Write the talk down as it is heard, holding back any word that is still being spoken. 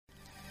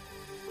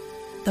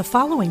The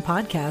following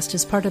podcast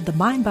is part of the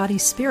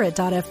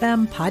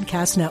MindBodySpirit.fm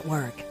podcast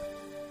network.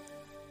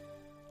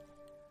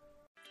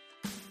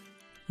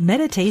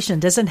 Meditation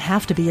doesn't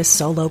have to be a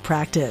solo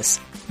practice.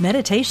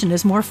 Meditation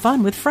is more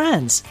fun with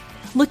friends.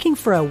 Looking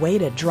for a way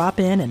to drop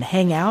in and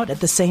hang out at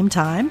the same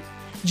time?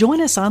 Join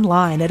us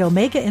online at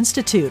Omega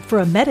Institute for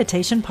a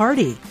meditation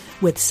party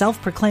with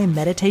self-proclaimed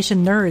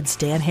meditation nerds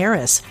Dan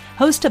Harris,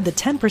 host of the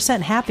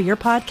 10% Happier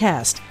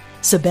podcast,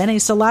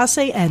 Sebene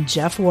Selassie, and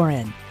Jeff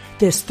Warren.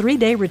 This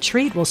 3-day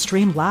retreat will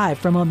stream live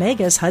from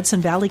Omega's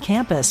Hudson Valley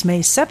campus May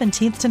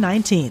 17th to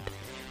 19th.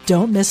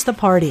 Don't miss the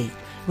party.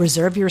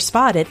 Reserve your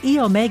spot at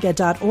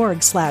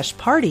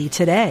eomega.org/party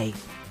today.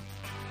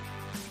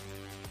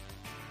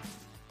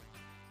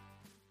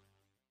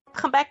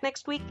 Come back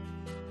next week.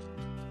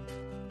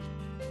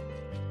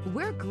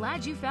 We're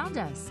glad you found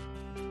us.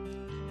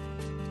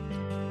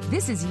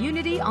 This is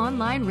Unity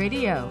Online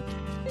Radio,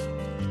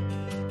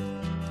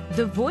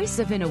 the voice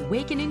of an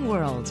awakening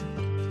world.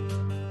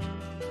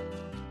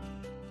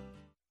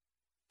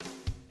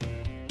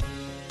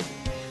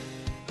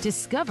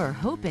 Discover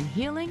hope and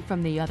healing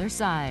from the other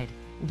side.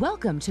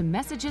 Welcome to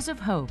Messages of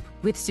Hope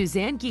with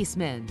Suzanne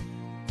Giesemann.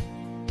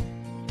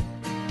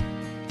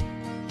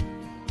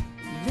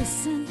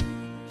 Listen,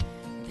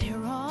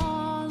 they're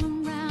all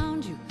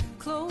around you,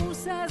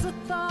 close as a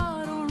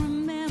thought or a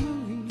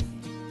memory.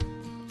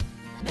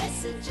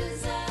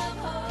 Messages of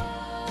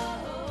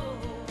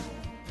hope.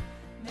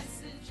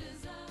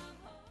 Messages of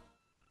hope.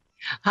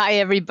 Hi,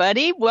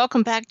 everybody.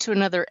 Welcome back to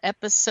another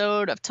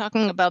episode of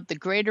talking about the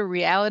greater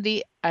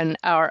reality and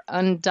our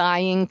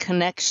undying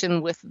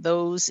connection with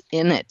those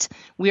in it.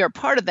 We are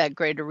part of that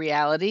greater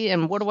reality.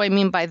 And what do I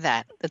mean by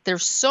that? That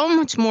there's so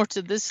much more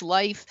to this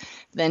life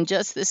than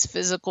just this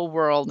physical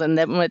world. And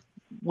that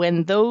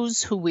when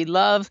those who we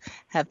love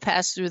have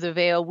passed through the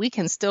veil, we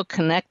can still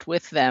connect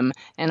with them.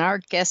 And our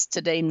guest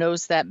today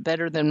knows that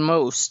better than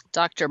most.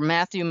 Dr.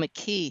 Matthew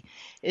McKay,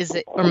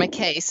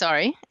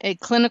 a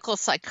clinical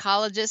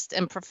psychologist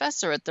and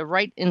professor at the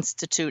Wright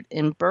Institute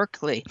in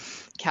Berkeley,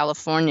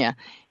 California.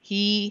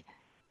 He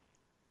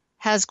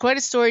has quite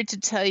a story to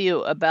tell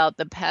you about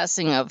the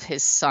passing of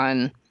his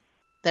son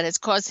that has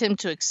caused him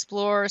to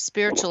explore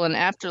spiritual and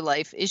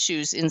afterlife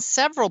issues in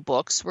several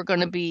books. We're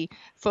going to be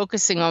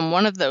focusing on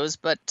one of those,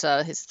 but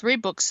his 3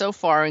 books so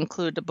far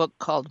include a book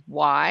called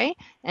Why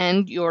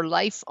and Your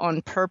Life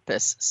on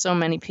Purpose. So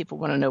many people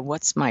want to know,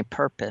 what's my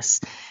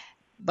purpose?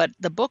 But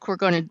the book we're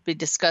going to be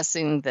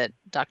discussing that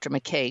Dr.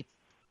 McKay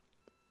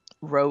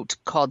wrote,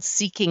 called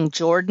Seeking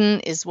Jordan,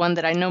 is one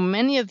that I know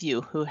many of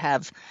you who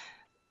have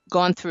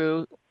gone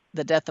through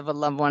the death of a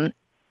loved one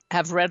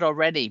have read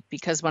already,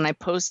 because when I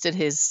posted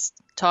his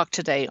talk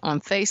today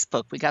on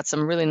Facebook, we got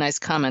some really nice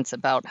comments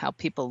about how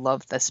people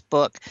love this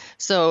book.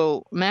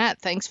 So, Matt,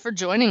 thanks for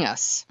joining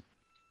us.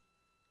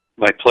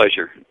 My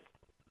pleasure.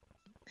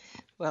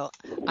 Well,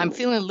 I'm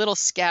feeling a little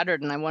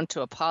scattered, and I want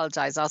to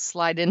apologize. I'll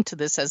slide into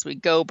this as we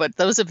go, but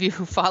those of you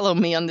who follow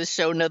me on this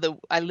show know that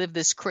I live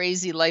this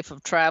crazy life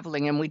of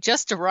traveling, and we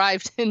just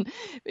arrived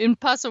in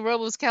Paso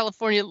Robles,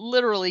 California,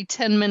 literally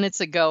 10 minutes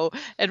ago,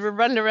 and we're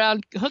running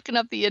around hooking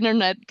up the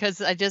internet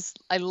because I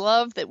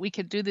love that we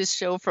can do this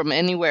show from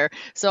anywhere.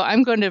 So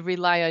I'm going to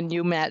rely on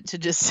you, Matt, to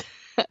just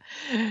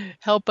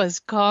help us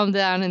calm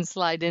down and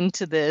slide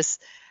into this.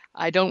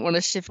 I don't want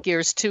to shift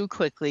gears too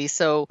quickly,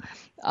 so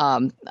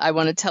I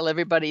want to tell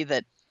everybody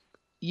that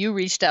you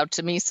reached out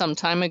to me some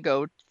time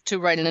ago to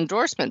write an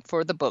endorsement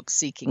for the book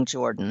Seeking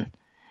Jordan,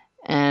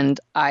 and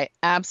I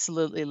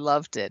absolutely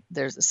loved it.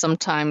 There's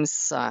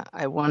sometimes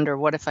I wonder,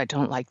 what if I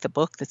don't like the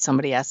book that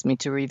somebody asked me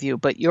to review?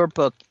 But your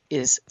book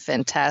is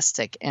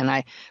fantastic, and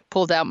I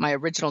pulled out my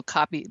original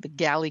copy, the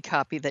galley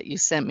copy that you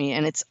sent me,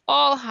 and it's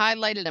all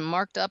highlighted and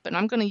marked up, and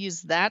I'm going to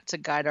use that to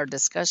guide our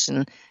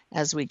discussion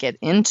as we get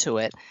into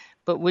it.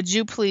 But would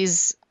you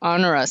please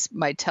honor us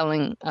by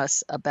telling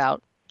us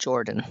about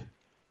Jordan?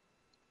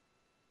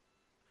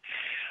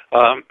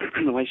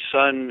 My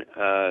son,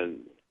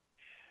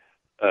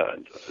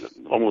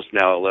 almost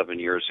now 11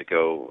 years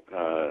ago,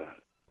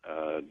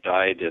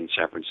 died in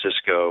San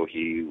Francisco.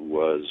 He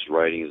was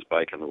riding his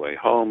bike on the way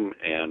home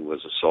and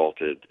was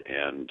assaulted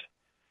and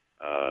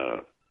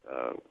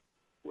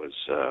was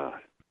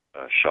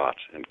shot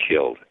and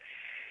killed.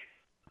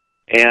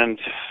 And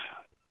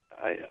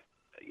I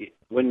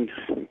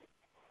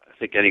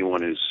think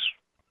anyone who's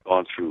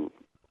gone through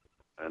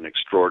an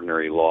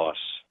extraordinary loss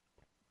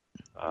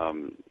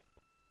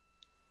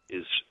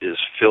is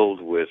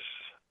filled with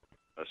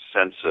a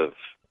sense of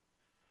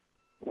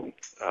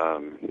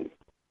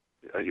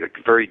a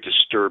very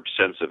disturbed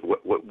sense of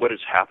what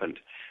has happened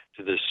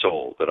to this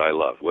soul that I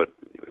love.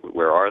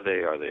 Where are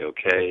they? Are they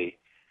okay?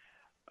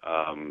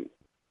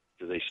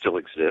 Do they still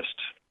exist?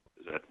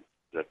 Does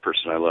that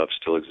person I love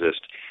still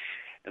exist?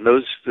 And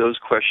those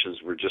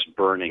questions were just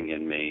burning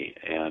in me,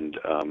 and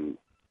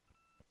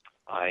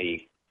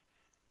I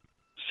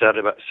set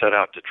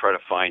out to try to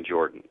find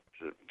Jordan,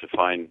 to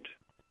find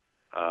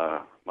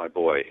my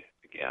boy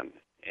again.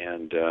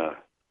 And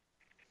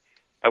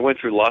I went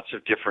through lots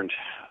of different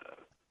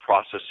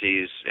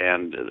processes,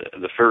 and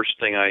the first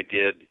thing I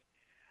did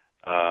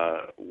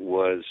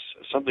was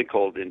something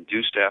called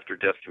induced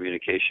after-death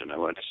communication. I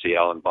went to see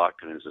Alan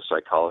Botkin, who's a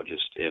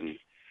psychologist in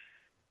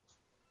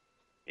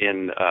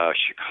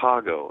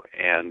Chicago,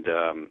 and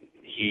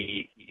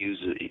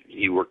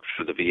he worked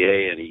for the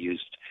VA, and he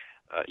used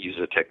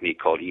a technique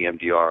called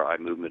EMDR, eye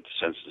movement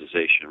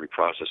desensitization and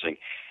reprocessing,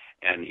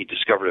 and he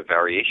discovered a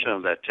variation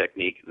of that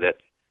technique that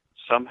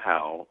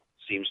somehow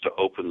seems to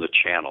open the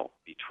channel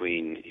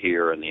between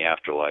here and the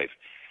afterlife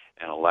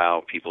and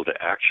allow people to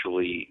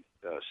actually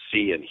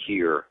see and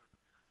hear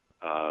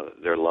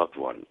their loved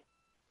one.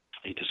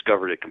 He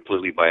discovered it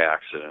completely by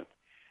accident,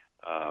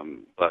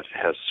 but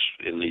has,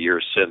 in the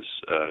years since,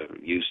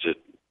 used it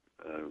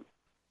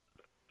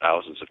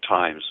thousands of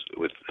times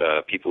with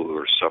people who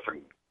are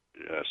suffering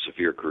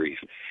severe grief.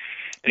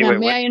 Anyway, now,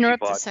 may I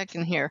interrupt a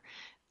second here?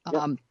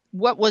 Yeah.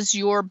 What was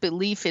your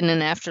belief in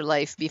an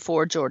afterlife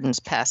before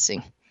Jordan's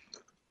passing?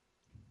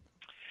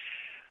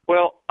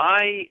 Well,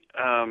 I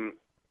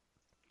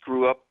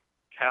grew up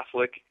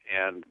Catholic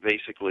and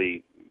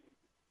basically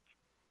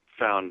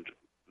found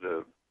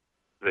the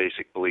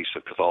basic beliefs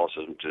of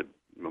Catholicism to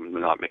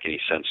not make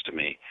any sense to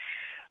me.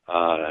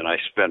 And I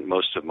spent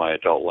most of my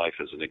adult life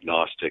as an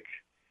agnostic.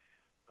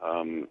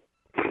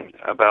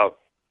 About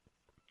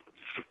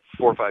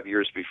 4 or 5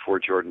 years before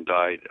Jordan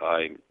died,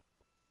 I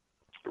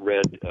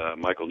read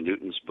Michael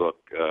Newton's book,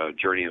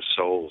 Journey of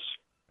Souls,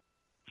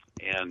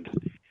 and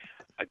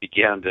I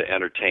began to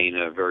entertain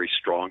a very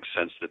strong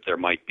sense that there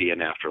might be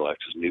an afterlife,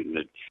 because Newton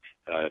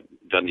had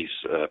done these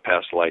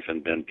past life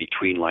and then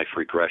between life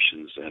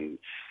regressions, and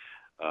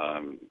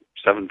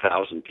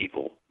 7,000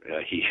 people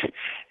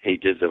he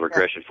did the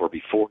regression for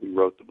before he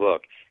wrote the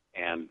book,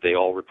 and they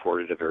all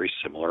reported a very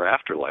similar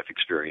afterlife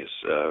experience.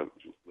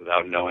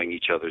 Without knowing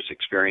each other's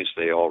experience,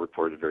 they all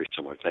reported a very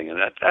similar thing, and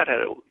that had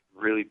a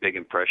really big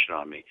impression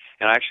on me,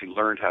 and I actually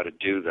learned how to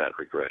do that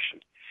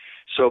regression.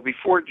 So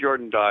before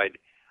Jordan died,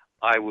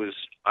 I was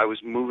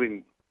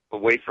moving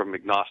away from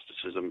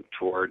agnosticism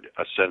toward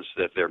a sense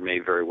that there may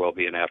very well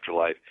be an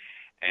afterlife,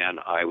 and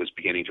I was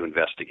beginning to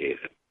investigate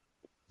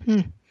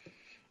it.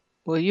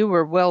 Well, you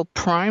were well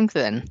primed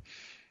then.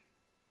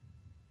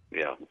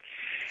 Yeah.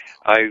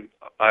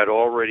 I'd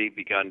already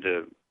begun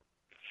to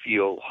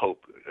feel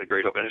hope, a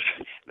great hope. And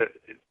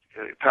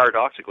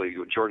paradoxically,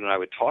 Jordan and I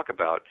would talk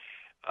about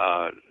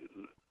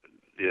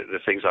the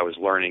things I was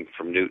learning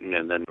from Newton,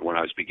 and then when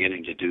I was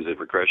beginning to do the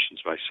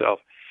regressions myself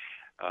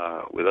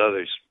with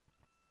others,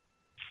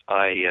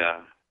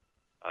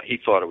 he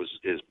thought it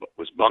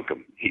was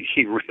bunkum.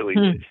 He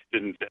really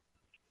didn't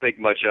think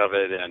much of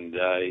it, and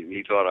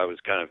he thought I was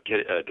kind of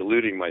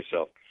deluding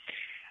myself,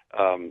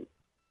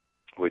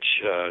 which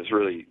is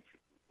really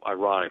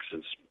ironic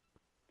since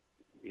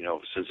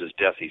his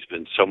death he's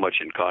been so much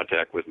in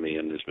contact with me,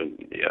 and there's been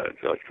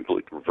a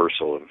complete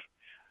reversal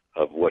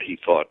of what he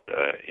thought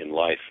in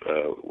life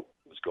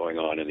was going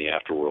on in the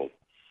afterworld.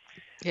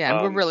 Yeah,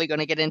 and we're really going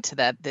to get into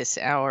that this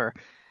hour.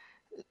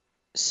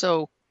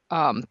 So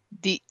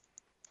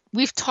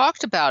we've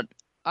talked about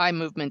eye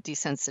movement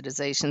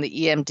desensitization,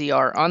 the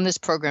EMDR, on this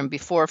program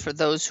before for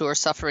those who are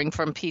suffering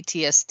from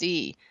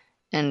PTSD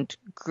and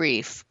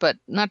grief, but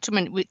not too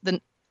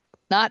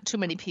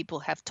many people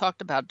have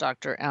talked about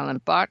Dr. Alan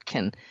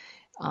Botkin.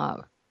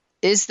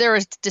 Is there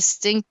a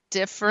distinct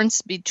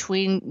difference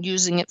between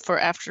using it for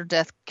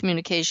after-death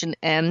communication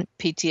and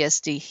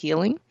PTSD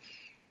healing?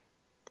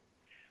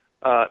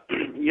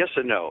 Yes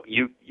and no.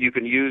 You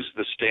can use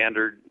the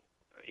standard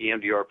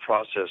EMDR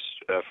process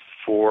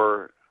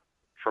for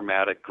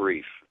traumatic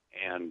grief,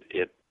 and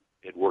it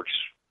works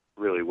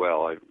really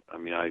well. I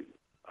mean, I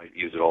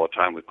use it all the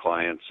time with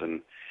clients,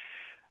 and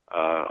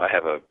I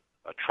have a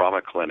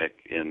trauma clinic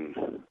in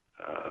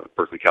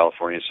Berkeley,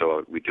 California,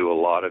 so we do a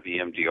lot of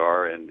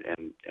EMDR,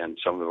 and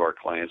some of our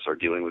clients are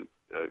dealing with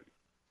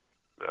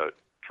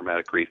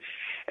traumatic grief,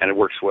 and it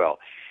works well.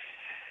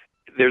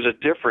 There's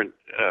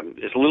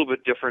it's a little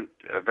bit different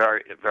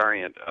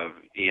variant of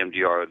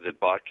EMDR that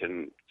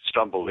Botkin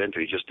stumbled into.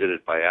 He just did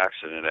it by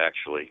accident,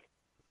 actually,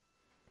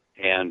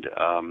 and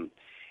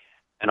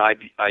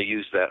I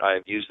use that.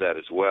 I've used that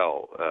as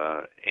well,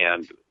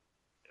 and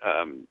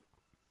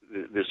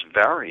this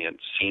variant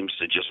seems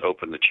to just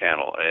open the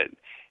channel.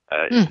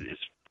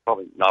 It's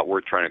probably not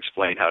worth trying to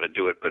explain how to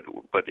do it,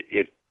 but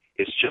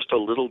it's just a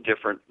little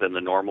different than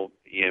the normal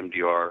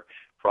EMDR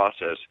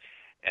process,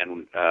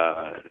 and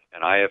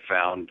I have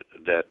found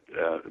that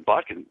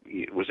Botkin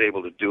was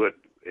able to do it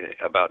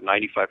about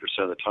 95%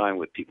 of the time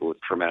with people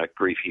with traumatic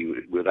grief.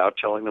 Without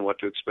telling them what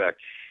to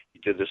expect, he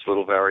did this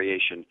little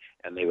variation,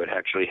 and they would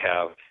actually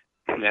have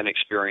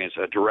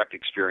a direct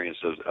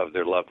experience of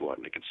their loved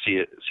one. They could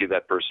see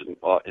that person,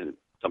 and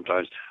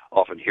sometimes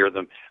often hear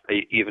them,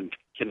 even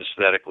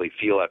kinesthetically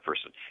feel that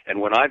person.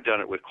 And when I've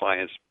done it with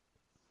clients,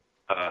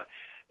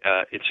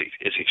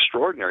 it's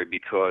extraordinary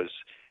because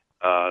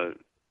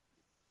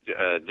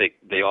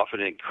they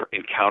often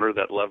encounter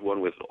that loved one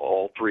with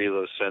all three of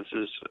those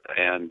senses,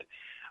 and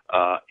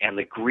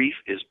the grief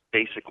is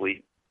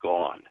basically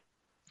gone.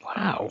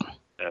 Wow.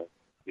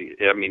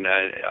 I mean,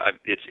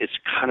 it's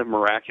kind of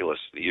miraculous.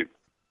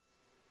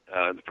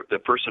 The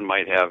person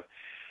might have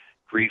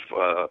grief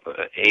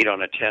 8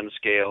 on a 10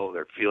 scale.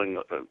 They're feeling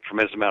a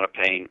tremendous amount of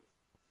pain.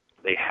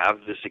 They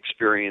have this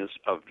experience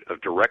of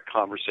direct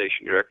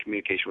conversation, direct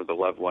communication with a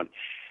loved one,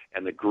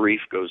 and the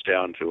grief goes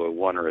down to a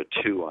 1 or a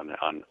 2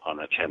 on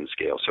a 10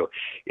 scale. So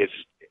it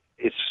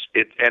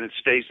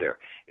stays there.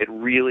 It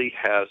really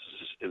has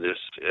this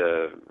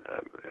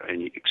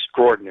an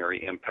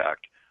extraordinary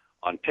impact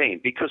on pain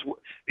because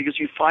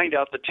you find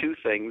out the two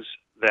things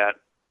that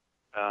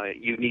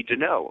you need to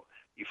know.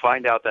 You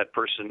find out that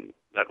person,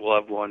 that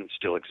loved one,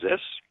 still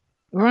exists,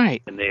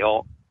 Right. and they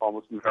all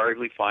almost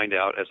invariably find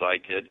out, as I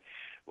did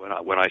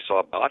when I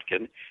saw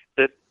Botkin,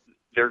 that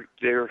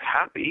they're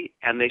happy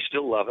and they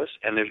still love us,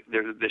 and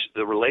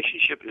the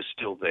relationship is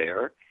still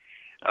there.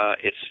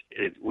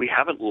 We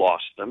haven't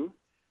lost them.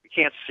 We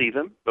can't see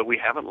them, but we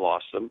haven't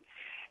lost them,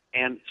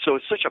 and so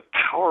it's such a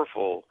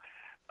powerful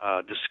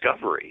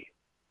discovery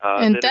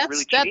And that it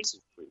really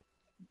changes.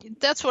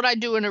 that's what I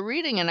do in a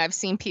reading, and I've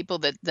seen people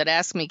that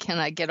ask me, can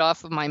I get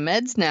off of my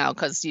meds now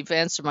because you've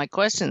answered my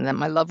question, that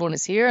my loved one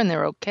is here and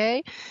they're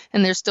okay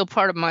and they're still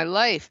part of my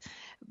life.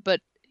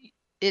 But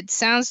it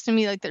sounds to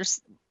me like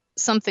there's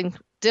something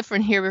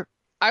different here.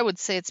 I would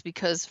say it's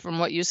because, from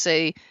what you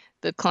say,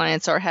 the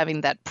clients are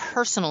having that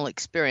personal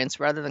experience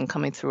rather than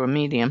coming through a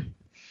medium.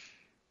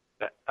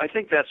 I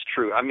think that's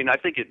true. I mean, I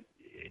think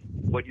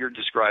what you're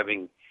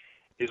describing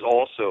is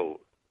also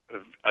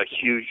a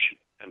huge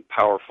and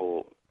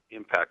powerful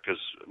impact, because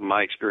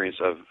my experience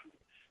of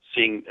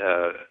seeing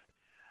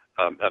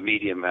a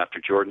medium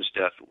after Jordan's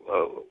death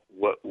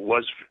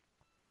was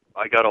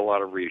I got a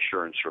lot of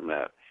reassurance from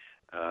that,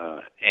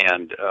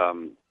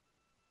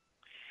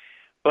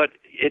 but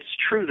it's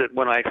true that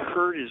when I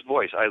heard his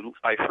voice,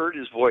 I heard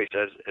his voice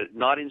as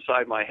not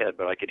inside my head,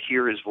 but I could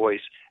hear his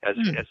voice as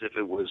if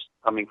it was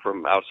coming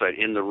from outside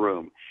in the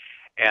room,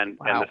 and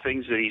the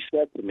things that he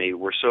said to me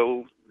were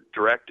so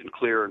direct and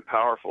clear and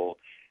powerful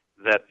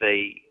that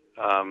it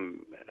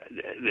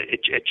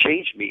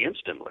changed me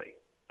instantly,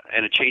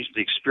 and it changed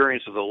the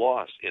experience of the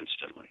loss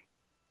instantly.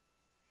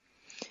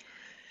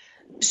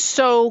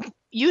 So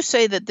you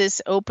say that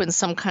this opens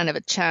some kind of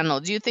a channel.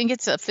 Do you think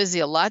it's a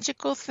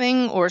physiological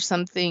thing or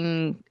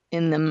something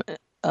in the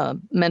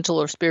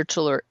mental or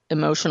spiritual or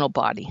emotional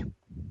body?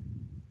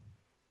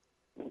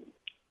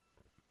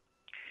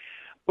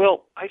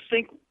 Well, I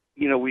think,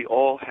 we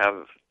all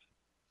have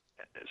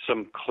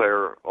some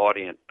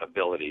clairaudient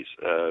abilities.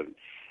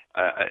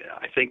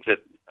 I think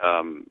that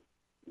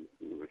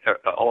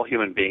all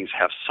human beings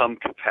have some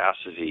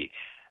capacity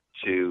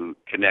to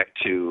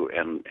connect to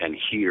and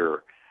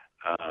hear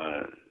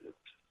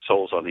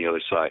souls on the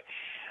other side.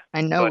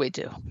 I know we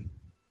do.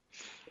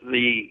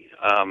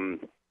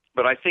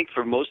 But I think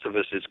for most of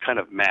us, it's kind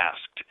of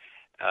masked.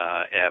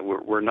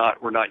 We're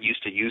not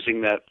used to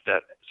using that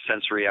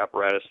sensory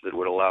apparatus that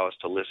would allow us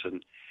to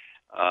listen.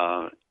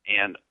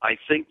 And I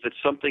think that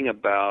something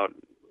about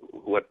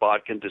what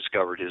Botkin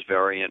discovered, his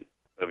variant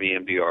of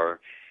EMDR,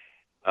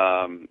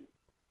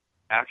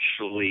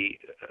 actually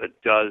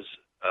does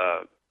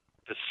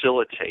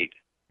facilitate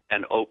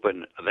and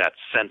open that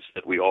sense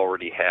that we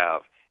already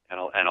have,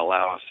 and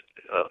allow us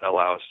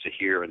to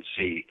hear and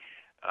see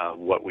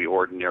what we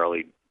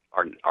ordinarily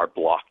are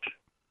blocked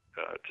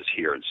to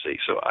hear and see.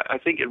 So I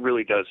think it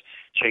really does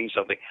change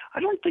something.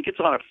 I don't think it's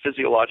on a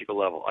physiological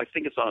level. I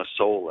think it's on a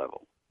soul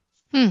level.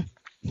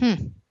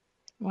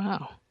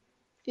 Wow.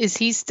 Is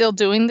he still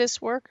doing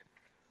this work?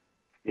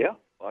 Yeah,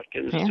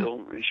 Botkin is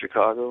still in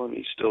Chicago, and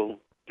he's still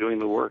doing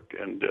the work,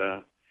 and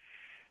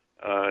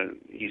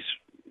he's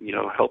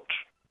helped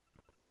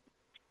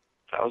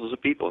thousands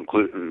of people,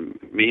 including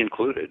me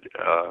included,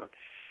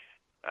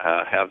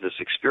 have this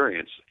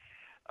experience.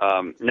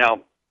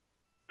 Now,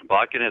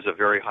 Botkin has a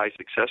very high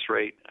success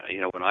rate.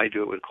 When I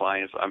do it with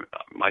clients,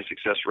 my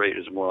success rate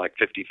is more like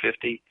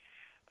 50-50.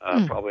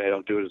 Probably I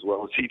don't do it as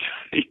well as he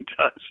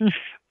does.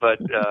 But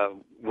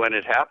when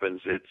it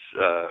happens, it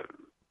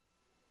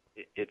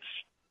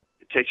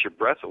takes your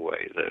breath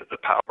away, the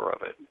power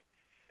of it.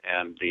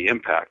 And the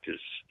impact is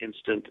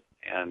instant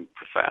and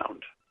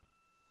profound.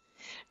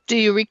 Do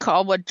you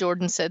recall what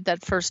Jordan said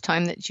that first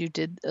time that you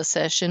did a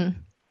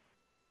session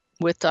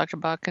with Dr.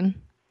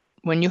 Botkin,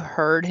 when you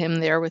heard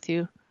him there with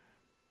you?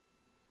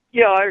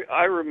 Yeah,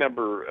 I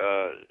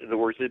remember the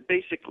words.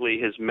 Basically,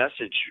 his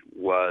message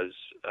was,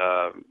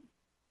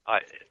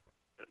 I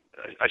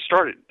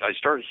started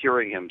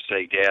hearing him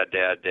say, "Dad,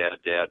 Dad, Dad,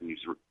 Dad," and he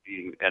was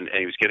repeating, and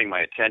he was getting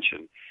my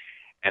attention.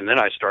 And then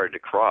I started to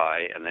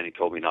cry, and then he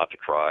told me not to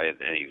cry, and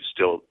he's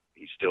still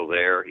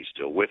there. He's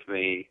still with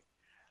me.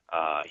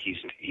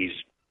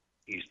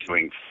 He's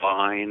doing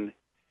fine.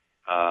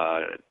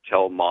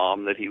 Tell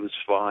Mom that he was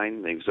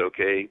fine. He was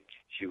okay.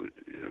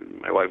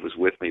 My wife was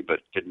with me,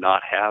 but did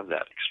not have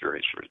that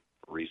experience for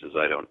reasons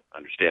I don't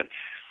understand.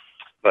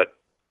 But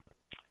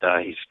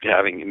he's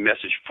having a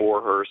message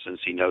for her,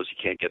 since he knows he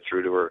can't get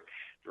through to her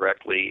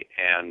directly,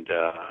 and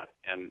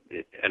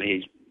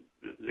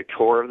the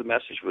core of the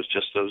message was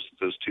just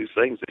those two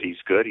things: that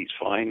he's good, he's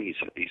fine, he's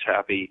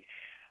happy,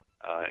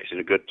 he's in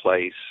a good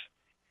place,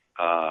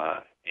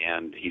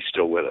 and he's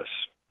still with us.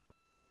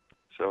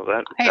 So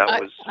that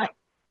was.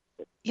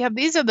 Yeah,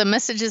 these are the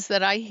messages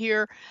that I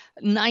hear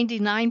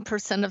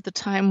 99% of the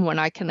time when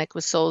I connect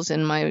with souls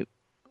in my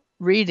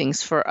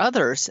readings for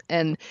others,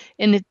 and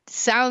it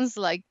sounds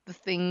like the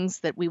things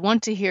that we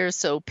want to hear.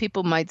 So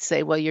people might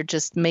say, well, you're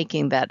just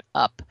making that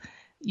up.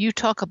 You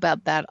talk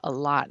about that a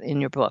lot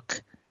in your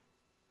book,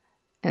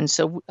 and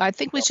so I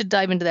think we should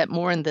dive into that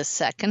more in the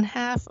second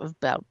half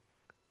about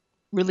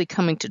really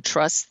coming to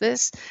trust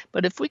this.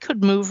 But if we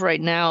could move right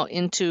now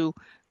into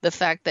the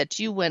fact that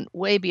you went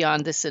way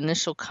beyond this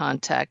initial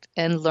contact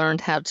and learned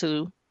how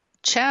to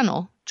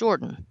channel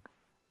Jordan,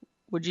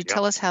 would you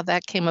tell us how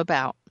that came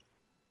about?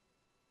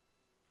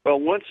 Well,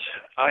 once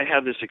I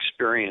had this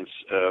experience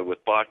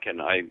with Botkin,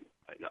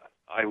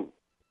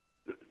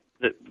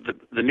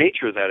 the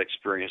nature of that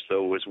experience,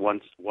 though, was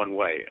one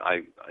way.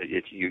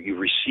 You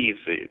receive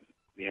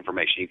the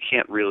information. You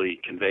can't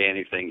really convey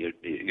anything.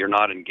 You're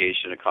not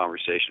engaged in a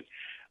conversation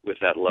with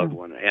that loved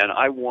one. And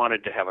I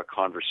wanted to have a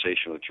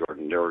conversation with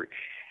Jordan.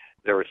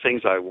 There were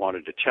things I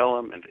wanted to tell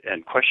him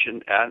and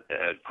questions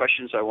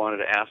I wanted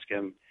to ask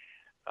him.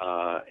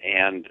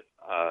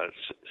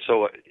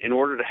 So in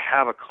order to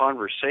have a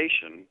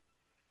conversation,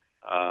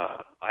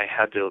 I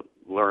had to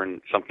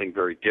learn something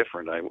very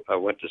different. I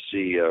went to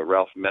see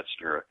Ralph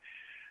Metzner,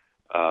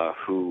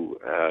 who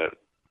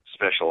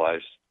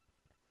specialized,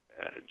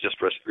 just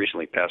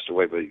recently passed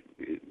away, but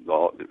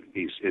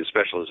his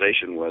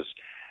specialization was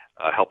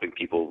helping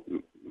people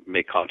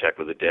make contact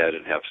with the dead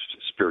and have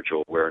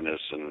spiritual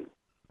awareness. And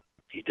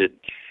he did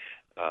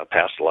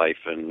past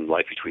life and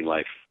life between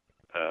life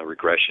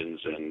regressions,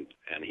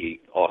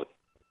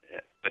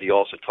 but he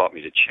also taught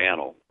me to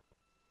channel.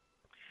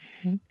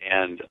 Mm-hmm.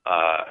 And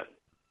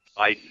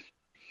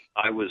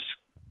I was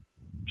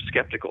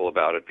skeptical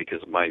about it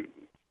because my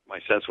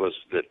sense was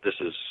that this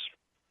is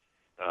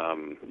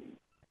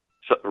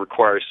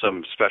requires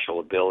some special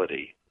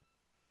ability,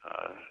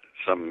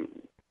 some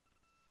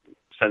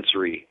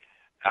sensory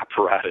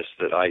apparatus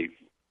that I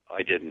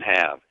didn't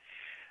have.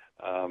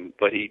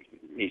 But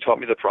he taught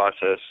me the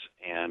process,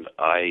 and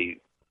I,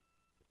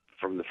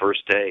 from the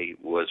first day,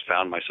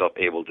 found myself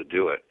able to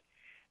do it.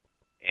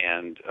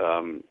 And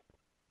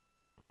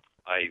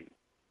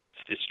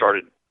it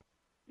started,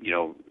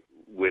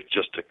 with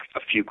just a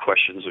few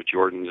questions with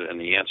Jordan, and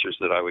the answers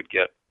that I would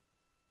get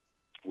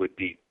would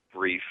be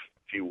brief,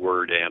 few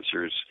word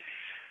answers,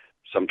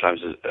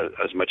 sometimes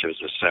as much as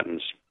a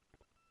sentence.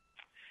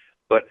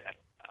 But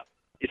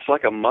it's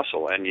like a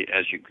muscle, and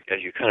as you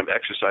kind of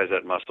exercise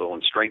that muscle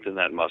and strengthen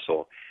that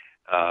muscle,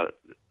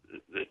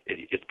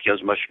 it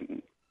becomes much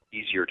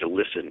easier to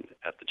listen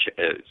at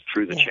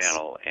through the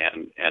channel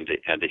and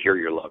to hear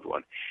your loved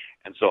one.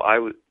 And so I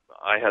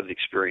had the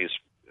experience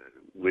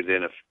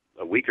within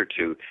a week or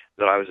two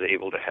that I was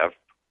able to have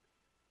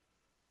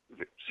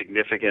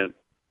significant,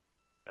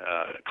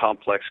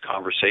 complex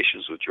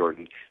conversations with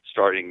Jordan,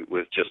 starting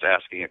with just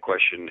asking a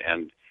question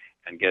and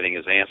getting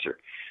his answer.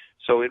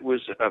 So it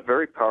was a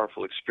very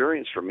powerful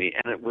experience for me,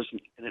 and it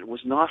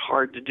was not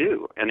hard to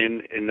do. And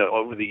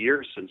over the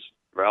years since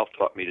Ralph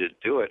taught me to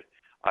do it,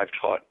 I've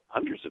taught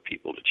hundreds of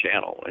people to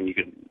channel, and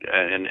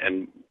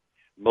and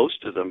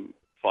most of them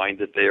find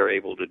that they are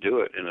able to do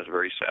it in a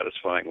very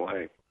satisfying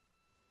way.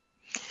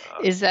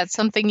 Is that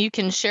something you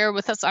can share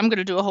with us? I'm going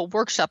to do a whole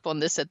workshop on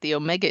this at the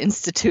Omega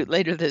Institute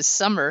later this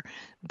summer,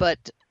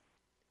 but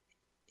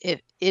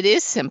it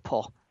is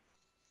simple.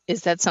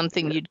 Is that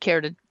something you'd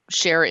care to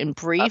share in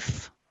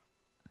brief?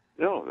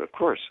 No, of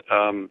course.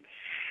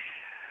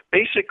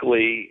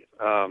 Basically,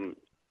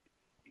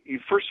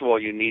 first of all,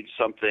 you need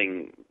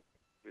something.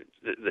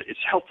 It's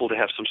helpful to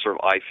have some sort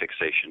of eye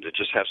fixation, to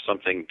just have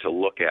something to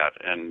look at,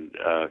 and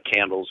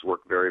candles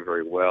work very,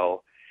 very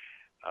well.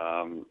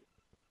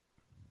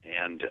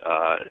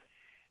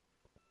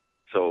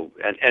 So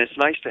it's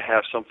nice to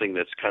have something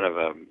that's kind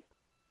of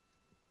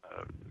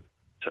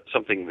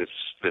something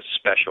that's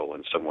special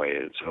in some way.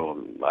 And so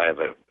I have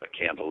a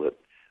candle that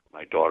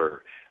my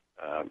daughter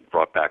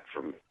brought back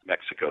from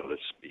Mexico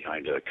that's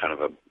behind a kind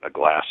of a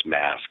glass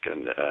mask,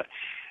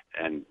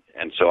 and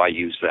so I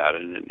use that,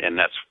 and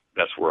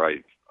that's where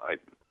I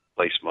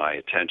place my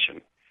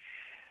attention.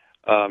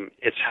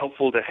 It's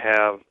helpful to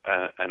have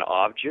an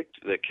object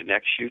that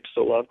connects you to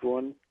the loved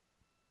one.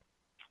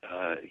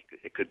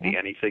 It could be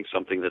anything,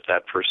 something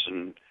that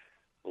person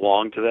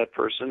belonged to that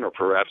person, or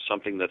perhaps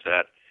something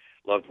that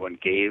loved one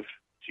gave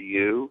to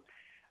you.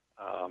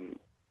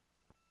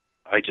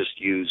 I just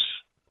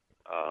use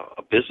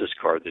a business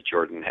card that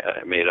Jordan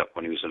had made up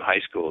when he was in high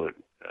school. It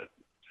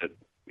said,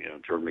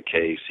 Jordan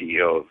McKay,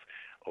 CEO of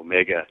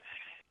Omega,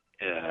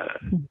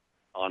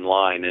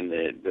 online, and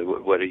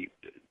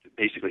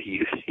basically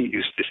he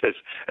used this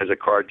as a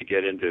card to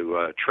get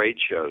into trade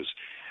shows,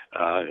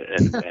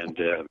 and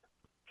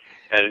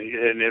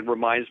it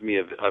reminds me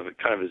of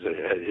kind of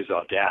his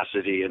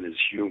audacity and his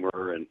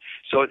humor, and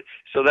so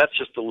that's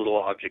just a little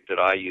object that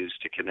I use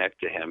to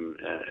connect to him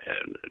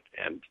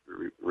and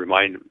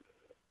remind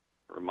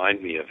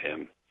me of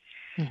him.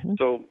 Mm-hmm.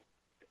 So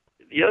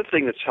the other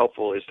thing that's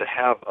helpful is to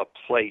have a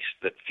place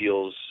that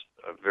feels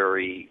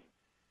very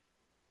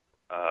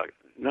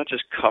not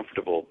just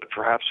comfortable, but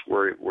perhaps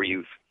where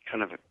you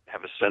kind of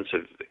have a sense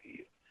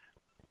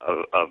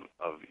of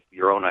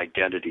your own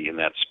identity in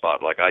that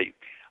spot. Like I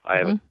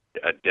have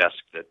a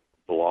desk that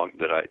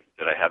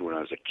I had when I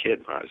was a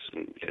kid, when I was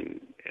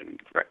in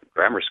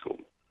grammar school,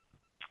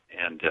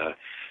 and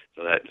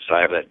so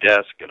I have that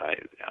desk, and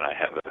I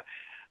have a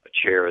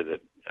chair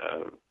that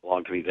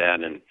belonged to me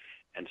then,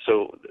 and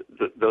so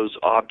those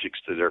objects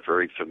that are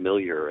very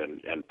familiar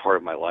and part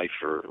of my life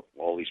for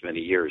all these many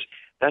years,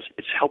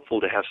 it's helpful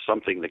to have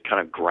something that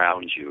kind of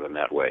grounds you in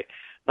that way.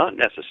 Not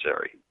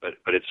necessary, but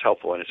it's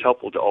helpful, and it's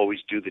helpful to always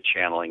do the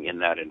channeling in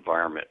that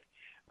environment.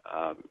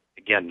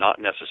 Again, not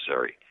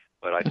necessary,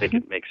 but I think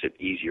it makes it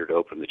easier to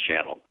open the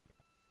channel.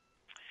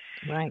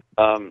 Right.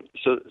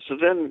 So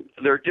then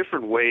there are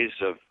different ways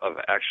of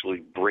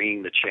actually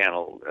bringing the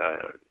channel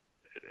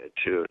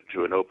to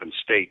an open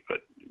state,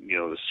 but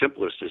the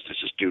simplest is to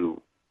just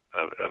do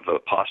a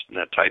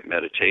Vipassana type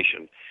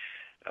meditation,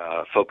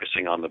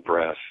 focusing on the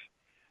breath.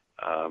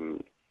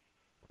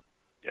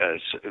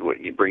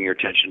 You bring your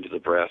attention to the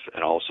breath,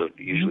 and also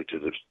usually to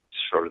the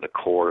sort of the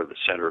core, the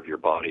center of your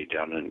body,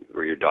 down in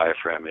where your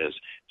diaphragm is.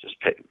 Just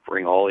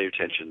bring all your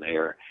attention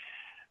there.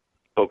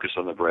 Focus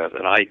on the breath,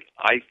 and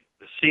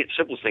the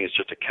simplest thing is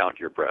just to count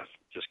your breath.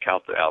 Just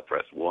count the out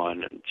breath,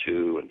 1 and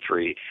 2 and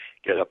 3,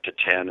 get up to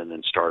 10, and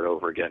then start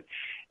over again.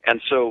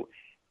 And so,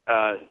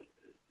 as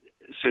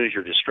soon as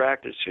you're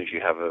distracted, as soon as you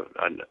have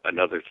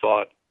another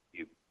thought,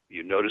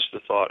 you notice the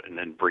thought, and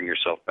then bring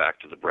yourself back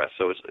to the breath.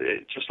 So it's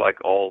just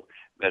like all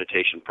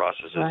meditation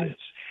processes. Right.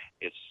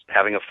 It's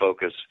having a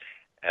focus,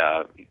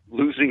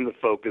 losing the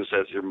focus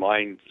as your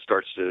mind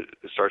starts to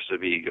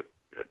be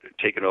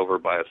taken over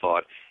by a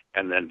thought,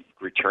 and then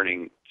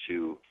returning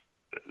to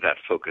that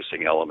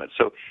focusing element.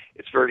 So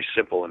it's very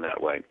simple in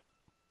that way.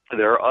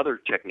 There are other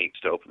techniques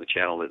to open the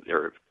channel.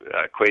 There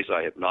are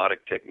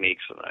quasi-hypnotic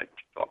techniques, and I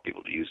taught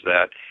people to use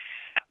that.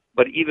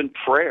 But even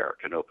prayer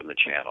can open the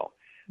channel.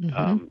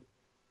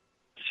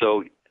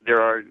 So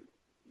there are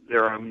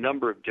a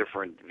number of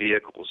different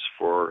vehicles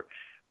for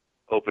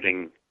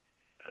opening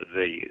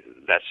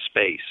that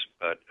space,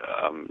 but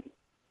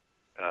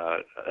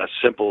a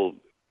simple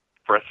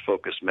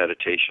breath-focused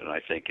meditation, I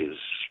think, is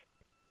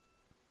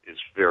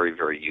very,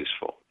 very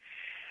useful.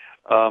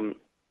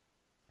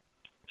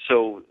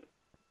 So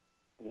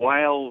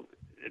while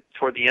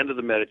toward the end of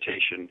the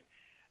meditation,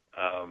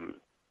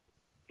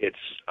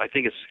 I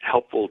think it's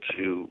helpful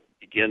to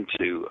begin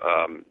to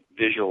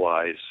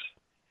visualize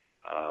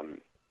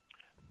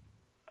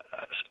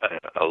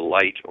a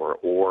light or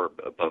orb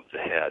above the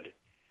head,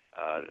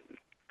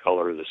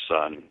 color of the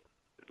sun.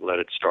 Let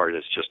it start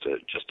as just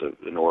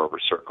an orb or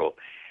circle,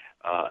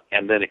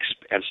 and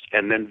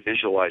then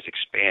visualize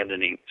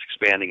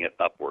expanding it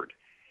upward.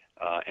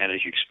 And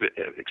as you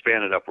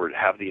expand it upward,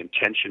 have the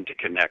intention to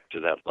connect to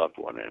that loved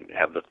one, and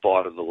have the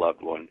thought of the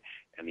loved one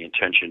and the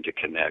intention to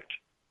connect.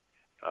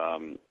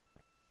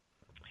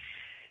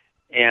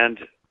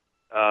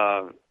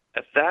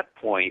 At that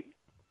point,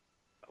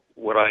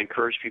 what I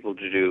encourage people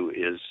to do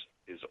is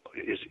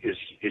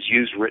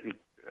use written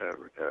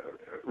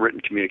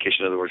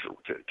communication. In other words,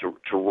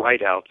 to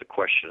write out the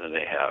question that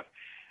they have.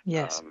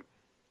 Yes.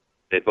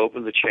 They've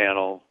opened the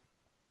channel.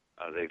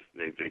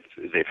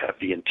 They've had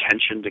the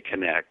intention to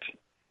connect,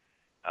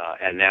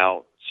 and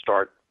now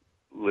start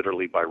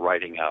literally by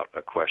writing out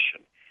a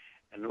question.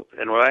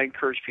 And what I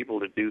encourage people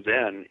to do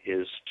then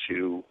is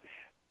to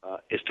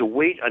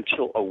wait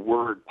until a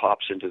word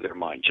pops into their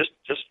mind.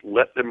 Just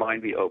let their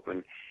mind be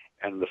open,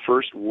 and the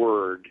first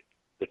word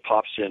that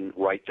pops in,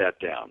 write that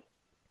down,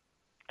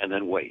 and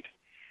then wait,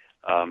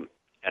 and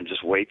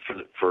just wait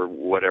for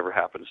whatever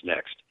happens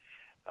next.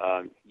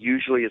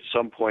 Usually at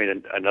some point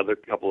another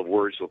couple of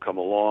words will come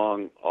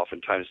along.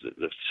 Oftentimes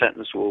the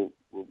sentence will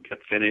get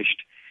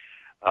finished.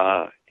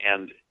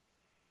 And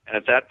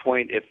at that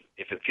point, if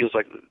it feels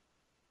like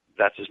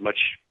that's as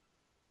much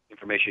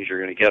information as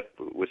you're going to get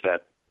with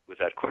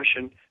that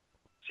question,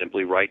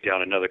 simply write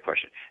down another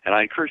question. And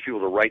I encourage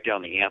people to write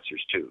down the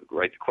answers too.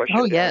 Write the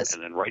question down,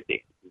 and then write the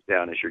answers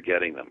down as you're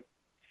getting them.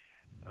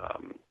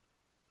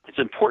 It's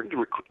important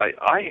to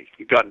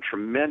I've gotten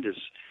tremendous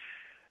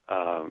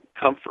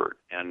comfort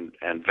and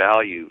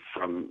value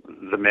from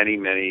the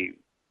many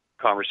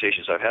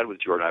conversations I've had with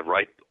Jordan. I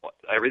write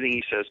everything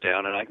he says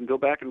down, and I can go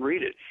back and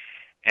read it.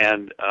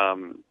 And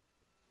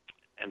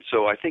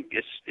so I think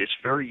it's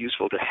very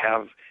useful to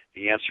have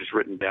the answers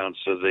written down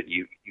so that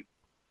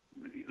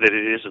that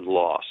it isn't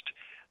lost,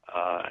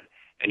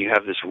 and you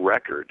have this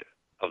record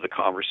of the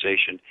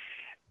conversation.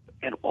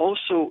 And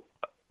also,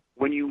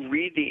 when you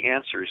read the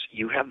answers,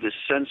 you have this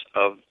sense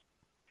of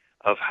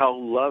how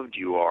loved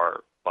you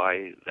are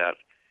by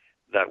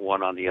that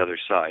one on the other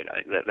side.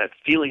 That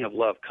feeling of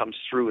love comes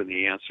through in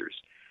the answers.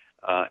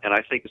 And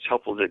I think it's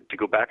helpful to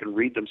go back and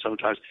read them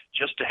sometimes,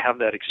 just to have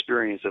that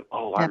experience of,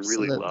 I'm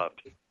really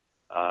loved.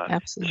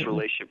 This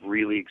relationship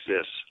really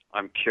exists.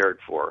 I'm cared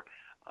for.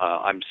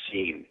 I'm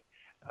seen.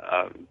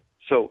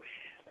 So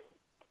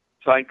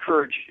I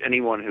encourage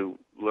anyone who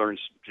learns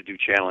to do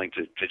channeling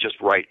to just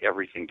write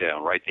everything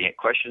down. Write the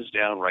questions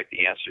down, write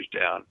the answers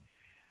down,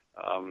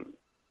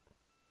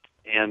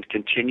 and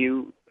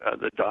continue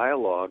the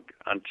dialogue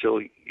until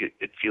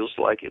it feels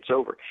like it's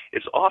over.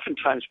 It's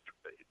oftentimes,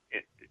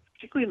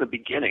 particularly in the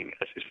beginning,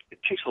 it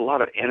takes a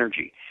lot of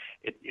energy.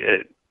 I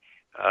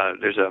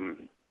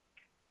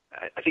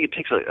think it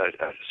takes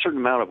a certain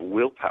amount of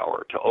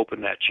willpower to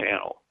open that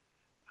channel.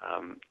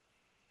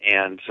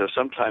 And so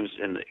sometimes,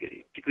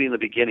 particularly in the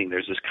beginning,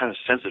 there's this kind of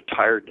sense of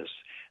tiredness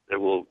that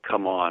will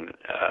come on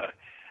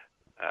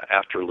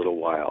after a little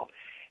while.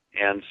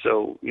 And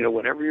so,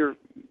 whenever you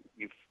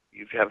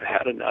have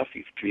had enough,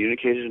 you've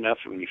communicated enough,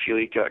 and when you feel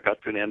you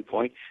got to an end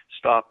point,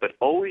 stop. But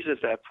always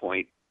at that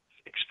point,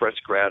 express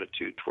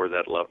gratitude toward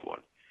that loved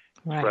one.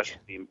 Right. Express,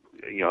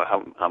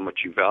 how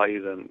much you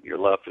value them, your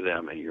love for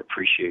them, and your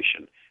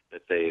appreciation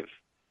that they've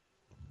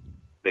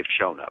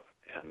shown up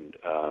and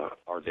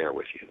are there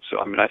with you. So,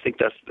 I think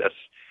that's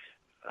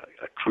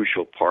a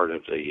crucial part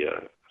of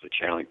the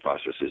channeling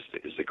process is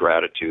the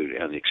gratitude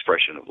and the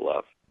expression of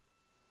love.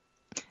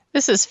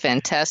 This is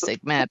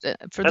fantastic, Matt.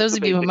 For those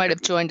of you who might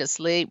have joined us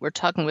late, we're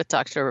talking with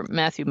Dr.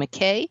 Matthew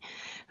McKay,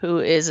 who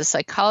is a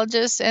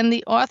psychologist and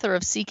the author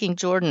of Seeking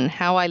Jordan,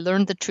 How I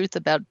Learned the Truth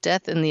About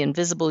Death in the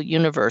Invisible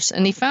Universe.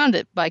 And he found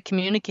it by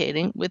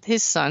communicating with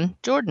his son,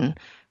 Jordan,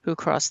 who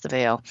crossed the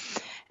veil.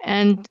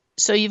 And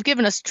so you've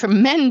given us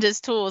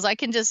tremendous tools. I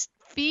can just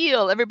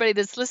feel everybody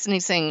that's listening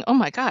saying, oh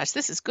my gosh,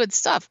 this is good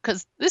stuff,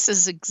 because this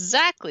is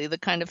exactly the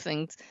kind of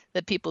things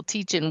that people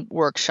teach in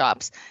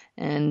workshops.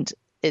 And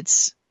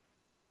it's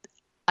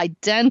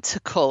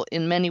identical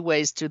in many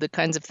ways to the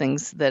kinds of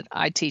things that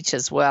I teach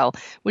as well,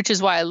 which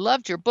is why I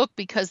loved your book,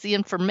 because the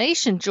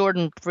information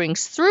Jordan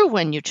brings through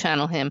when you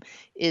channel him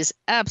is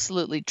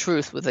absolutely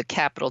truth with a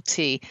capital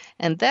T.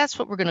 And that's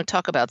what we're going to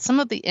talk about, some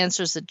of the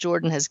answers that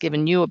Jordan has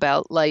given you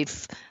about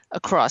life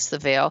across the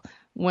veil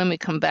when we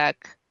come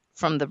back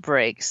from the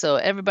break. So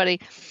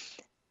everybody,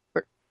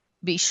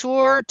 be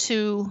sure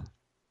to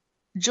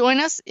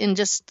join us in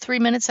just 3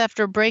 minutes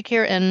after a break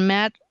here. And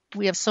Matt,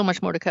 we have so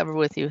much more to cover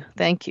with you.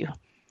 Thank you.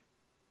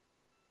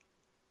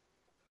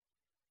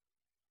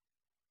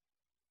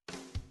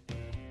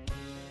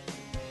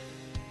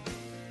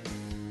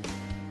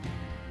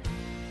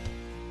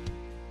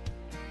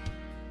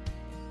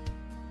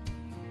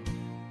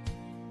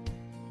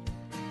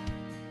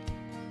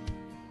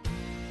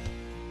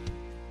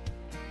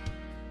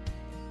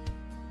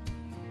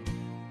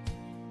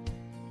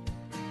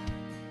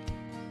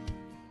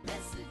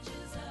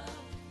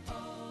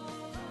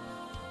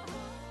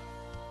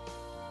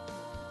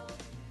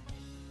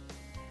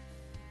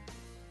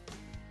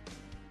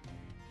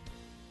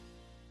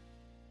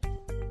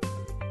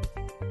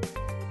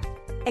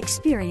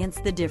 Experience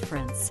the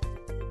difference.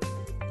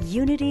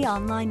 Unity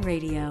Online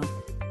Radio.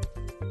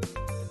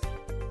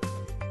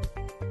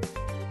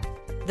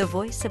 The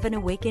voice of an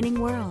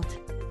awakening world.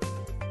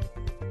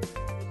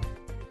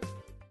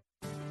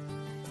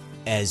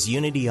 As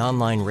Unity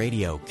Online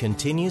Radio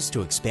continues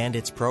to expand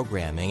its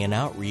programming and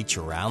outreach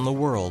around the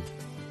world,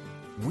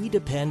 we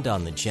depend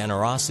on the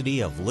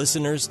generosity of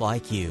listeners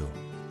like you.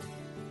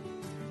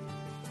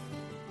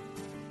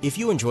 If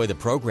you enjoy the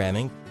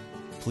programming,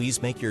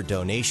 please make your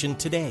donation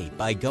today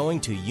by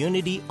going to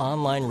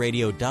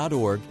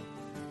unityonlineradio.org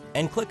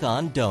and click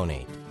on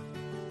Donate.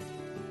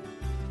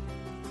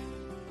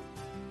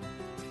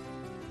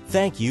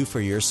 Thank you for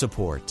your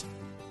support.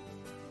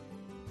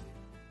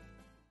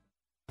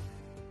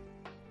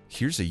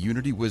 Here's a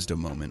Unity Wisdom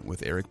Moment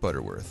with Eric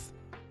Butterworth.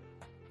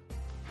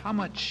 How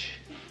much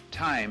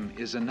time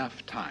is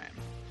enough time?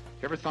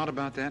 You ever thought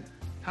about that?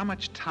 How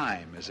much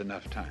time is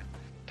enough time?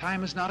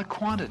 Time is not a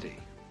quantity.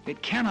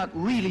 It cannot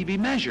really be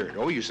measured.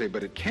 Oh, you say,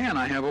 but it can.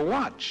 I have a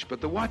watch. But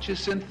the watch is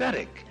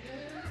synthetic.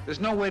 There's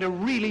no way to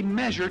really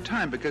measure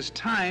time because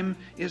time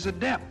is a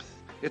depth.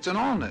 It's an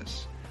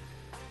allness.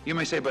 You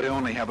may say, but I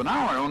only have an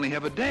hour. I only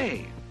have a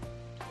day.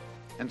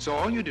 And so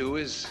all you do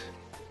is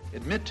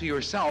admit to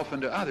yourself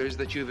and to others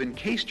that you've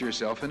encased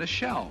yourself in a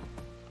shell.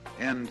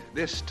 And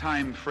this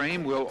time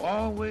frame will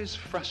always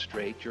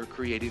frustrate your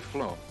creative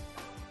flow.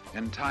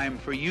 And time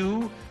for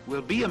you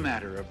will be a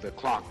matter of the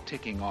clock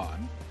ticking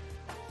on.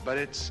 But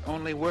it's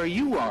only where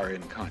you are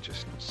in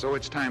consciousness. So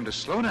it's time to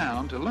slow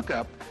down, to look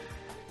up,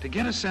 to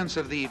get a sense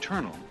of the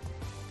eternal.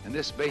 And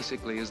this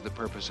basically is the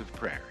purpose of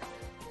prayer.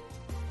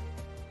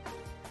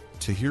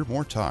 To hear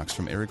more talks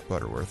from Eric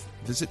Butterworth,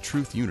 visit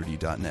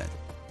truthunity.net.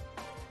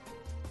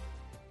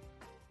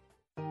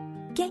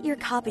 Get your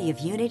copy of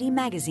Unity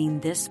Magazine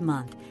this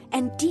month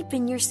and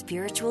deepen your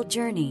spiritual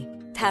journey.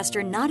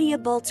 Pastor Nadia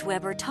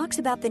Boltz-Weber talks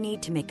about the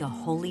need to make a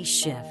holy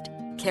shift.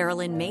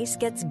 Carolyn Mace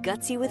gets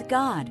gutsy with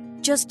God.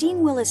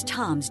 Justine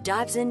Willis-Toms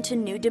dives into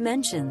new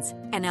dimensions,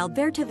 and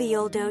Alberto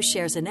Villoldo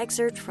shares an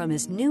excerpt from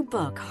his new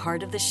book,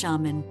 Heart of the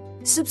Shaman.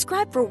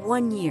 Subscribe for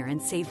 1 year and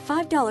save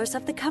 $5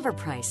 off the cover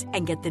price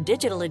and get the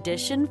digital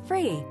edition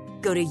free.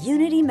 Go to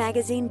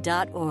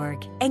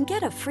unitymagazine.org and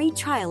get a free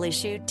trial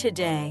issue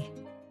today.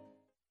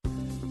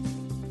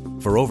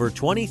 For over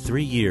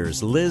 23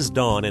 years, Liz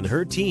Dawn and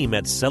her team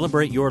at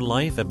Celebrate Your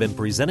Life have been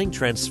presenting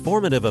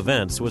transformative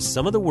events with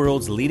some of the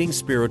world's leading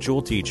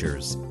spiritual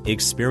teachers.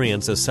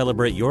 Experience a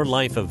Celebrate Your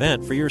Life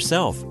event for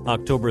yourself,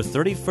 October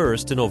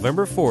 31st to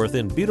November 4th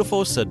in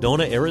beautiful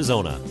Sedona,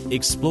 Arizona.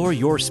 Explore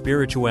your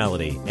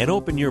spirituality and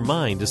open your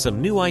mind to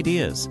some new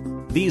ideas.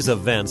 These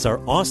events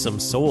are awesome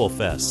soul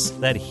fests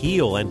that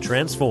heal and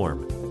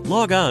transform.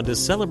 Log on to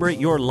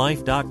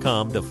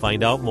celebrateyourlife.com to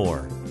find out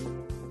more.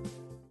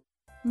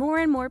 More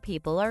and more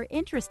people are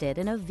interested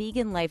in a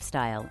vegan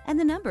lifestyle, and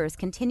the numbers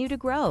continue to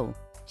grow.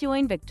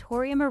 Join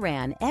Victoria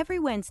Moran every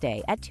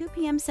Wednesday at 2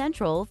 p.m.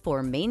 Central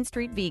for Main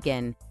Street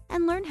Vegan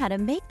and learn how to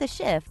make the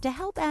shift to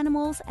help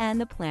animals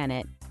and the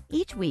planet.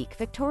 Each week,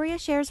 Victoria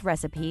shares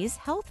recipes,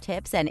 health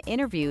tips, and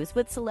interviews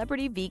with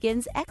celebrity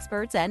vegans,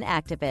 experts, and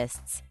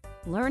activists.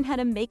 Learn how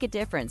to make a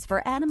difference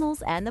for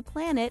animals and the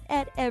planet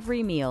at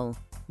every meal.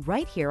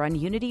 Right here on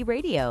Unity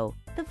Radio,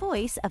 the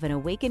voice of an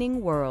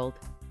awakening world.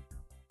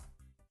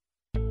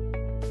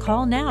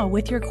 Call now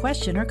with your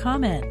question or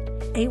comment.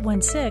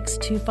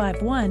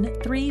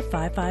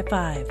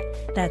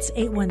 816-251-3555. That's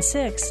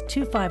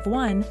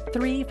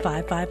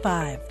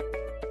 816-251-3555.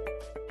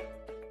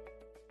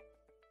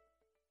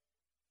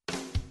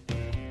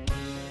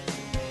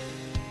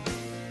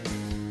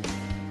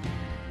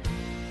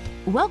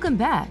 Welcome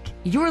back.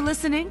 You're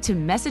listening to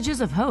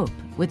Messages of Hope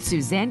with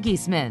Suzanne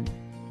Giesemann.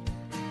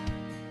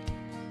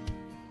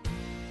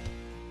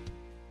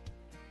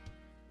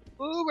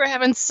 Ooh, we're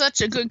having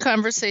such a good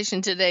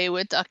conversation today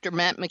with Dr.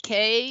 Matt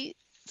McKay,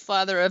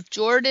 father of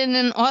Jordan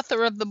and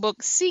author of the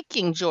book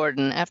Seeking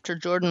Jordan. After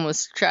Jordan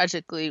was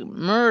tragically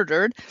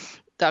murdered,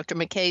 Dr.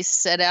 McKay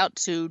set out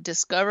to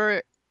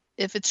discover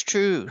if it's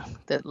true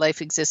that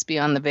life exists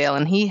beyond the veil,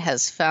 and he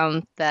has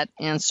found that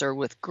answer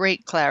with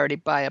great clarity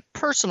by a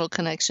personal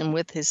connection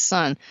with his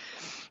son.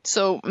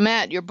 So,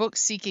 Matt, your book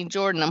Seeking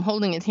Jordan, I'm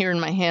holding it here in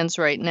my hands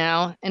right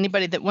now.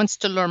 Anybody that wants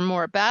to learn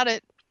more about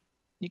it,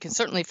 you can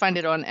certainly find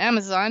it on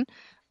Amazon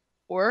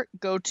or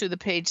go to the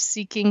page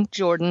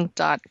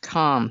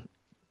seekingjordan.com.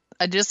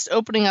 I'm just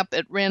opening up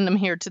at random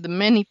here to the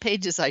many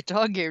pages I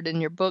dog-eared in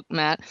your book,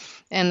 Matt,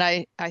 and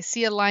I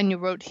see a line you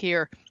wrote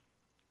here.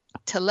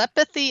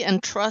 Telepathy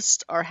and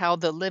trust are how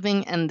the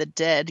living and the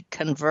dead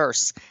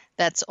converse.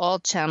 That's all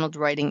channeled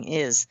writing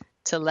is,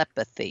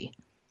 telepathy.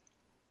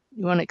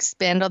 You want to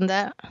expand on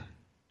that?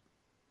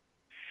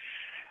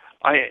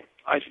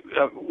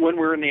 When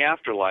we're in the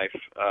afterlife,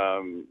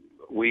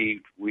 we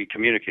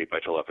communicate by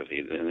telepathy.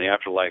 In the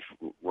afterlife,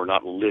 we're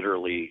not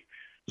literally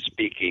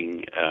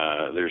speaking.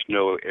 There's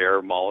no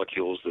air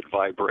molecules that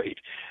vibrate.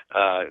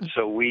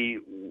 So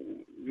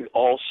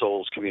all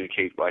souls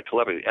communicate by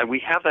telepathy, and we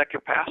have that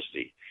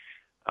capacity.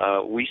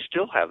 We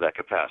still have that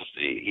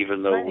capacity,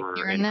 even though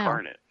we're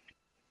incarnate.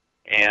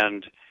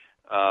 And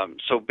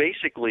so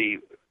basically,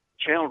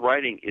 channeled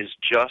writing is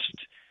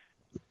just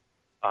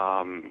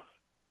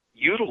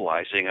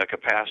utilizing a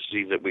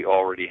capacity that we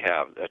already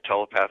have, a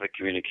telepathic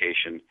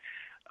communication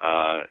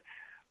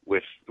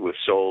with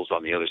souls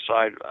on the other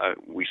side.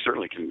 We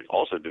certainly can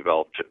also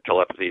develop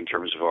telepathy in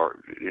terms of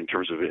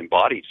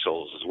embodied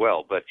souls as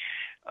well. But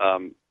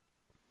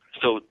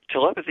so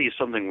telepathy is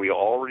something we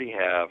already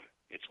have.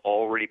 It's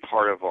already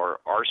part of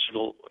our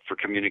arsenal for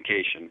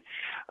communication.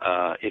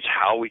 It's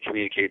how we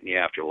communicate in the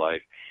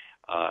afterlife.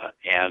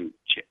 And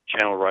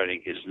channel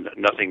writing is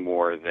nothing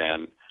more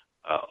than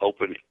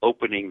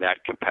opening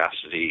that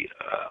capacity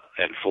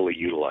and fully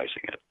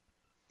utilizing it.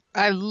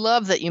 I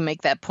love that you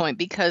make that point,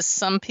 because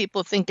some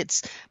people think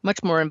it's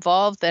much more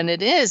involved than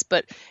it is.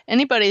 But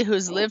anybody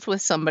who's lived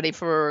with somebody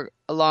for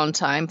a long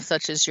time,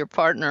 such as your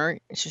partner,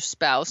 your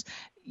spouse,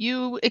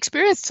 you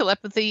experience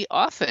telepathy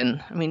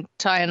often. I mean,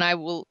 Ty and I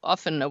will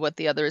often know what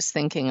the other is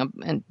thinking,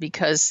 and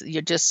because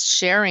you're just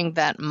sharing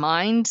that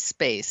mind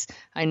space.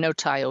 I know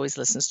Ty always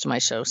listens to my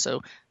show,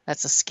 so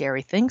that's a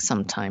scary thing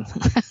sometimes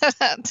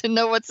to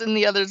know what's in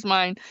the other's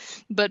mind.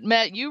 But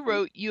Matt, you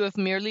wrote, you have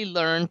merely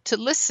learned to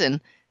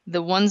listen.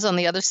 The ones on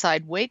the other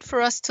side wait for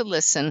us to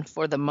listen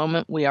for the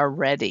moment we are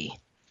ready.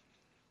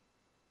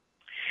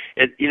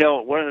 And,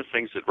 one of the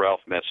things that Ralph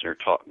Metzner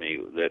taught me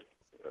that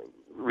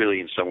really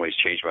in some ways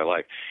changed my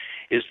life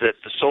is that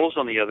the souls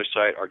on the other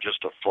side are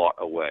just a thought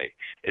away.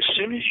 As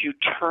soon as you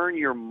turn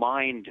your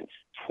mind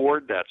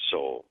toward that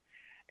soul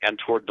and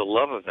toward the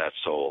love of that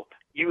soul,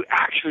 you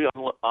actually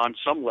on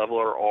some level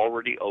are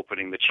already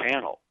opening the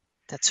channel.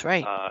 That's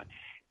right.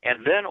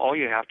 And then all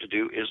you have to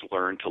do is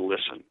learn to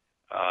listen.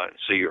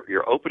 So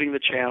you're opening the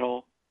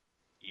channel.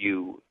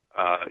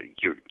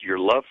 Your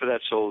love for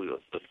that soul,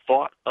 the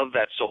thought of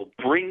that soul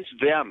brings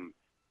them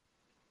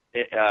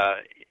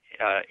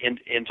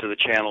into the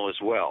channel as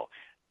well.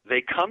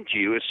 They come to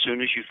you as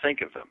soon as you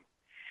think of them,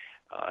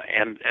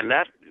 and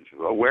that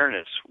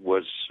awareness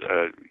was,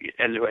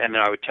 and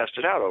I would test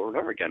it out over and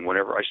over again.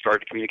 Whenever I started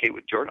to communicate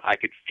with Jordan, I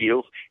could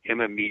feel him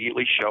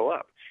immediately show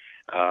up.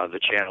 The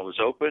channel was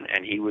open,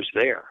 and he was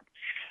there.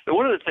 But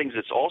one of the things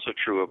that's also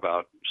true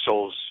about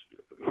souls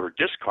who are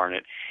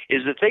discarnate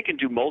is that they can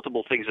do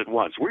multiple things at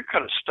once. We're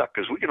kind of stuck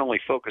because we can only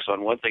focus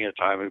on one thing at a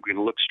time, and we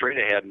can look straight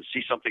ahead and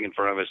see something in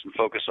front of us and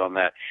focus on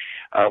that.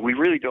 We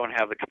really don't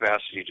have the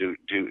capacity to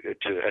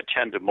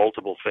attend to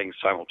multiple things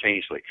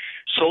simultaneously.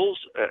 Souls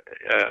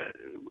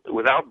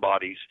without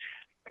bodies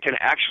can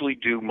actually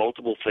do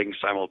multiple things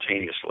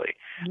simultaneously.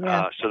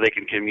 Yeah. So they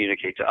can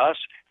communicate to us.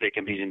 They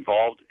can be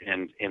involved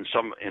in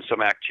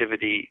some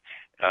activity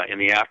in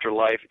the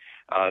afterlife.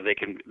 They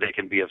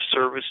can be of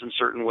service in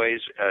certain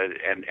ways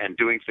and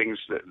doing things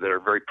that are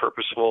very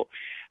purposeful,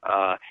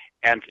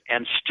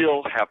 and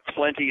still have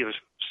plenty of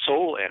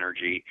soul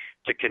energy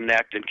to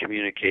connect and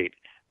communicate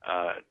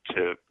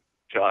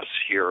to us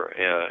here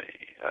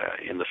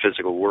in the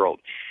physical world.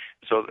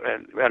 So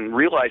and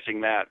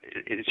realizing that,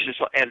 it's just,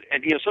 and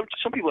you know,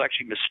 some people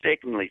actually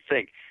mistakenly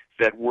think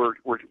that we're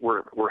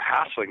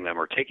hassling them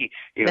or taking,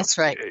 you know, That's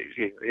right,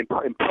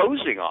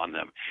 imposing on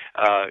them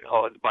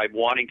by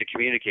wanting to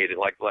communicate it,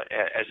 like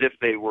as if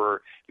they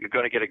were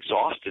going to get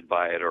exhausted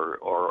by it or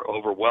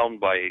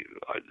overwhelmed by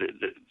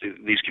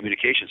these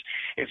communications.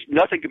 It's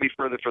nothing could be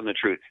further from the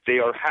truth. They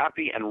are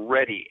happy and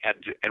ready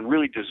and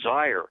really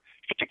desire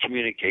to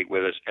communicate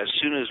with us as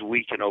soon as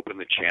we can open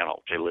the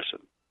channel to listen.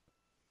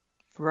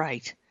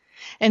 right.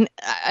 And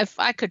if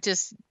I could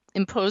just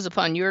impose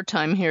upon your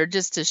time here,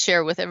 just to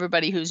share with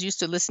everybody who's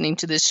used to listening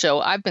to this show,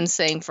 I've been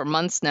saying for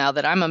months now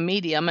that I'm a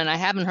medium, and I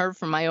haven't heard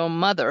from my own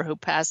mother, who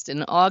passed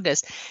in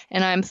August.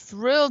 And I'm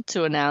thrilled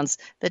to announce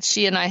that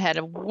she and I had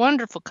a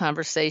wonderful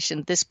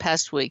conversation this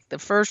past week, the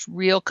first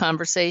real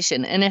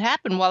conversation. And it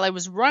happened while I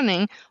was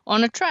running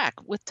on a track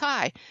with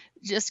Ty.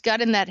 Just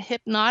got in that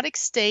hypnotic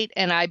state,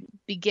 and I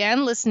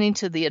began listening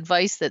to the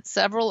advice that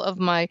several of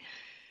my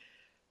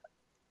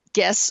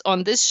guests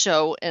on this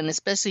show, and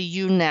especially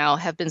you now,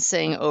 have been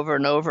saying over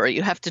and over.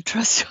 You have to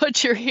trust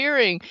what you're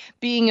hearing.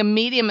 Being a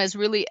medium has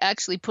really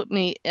actually put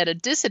me at a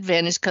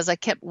disadvantage because I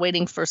kept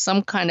waiting for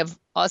some kind of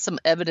awesome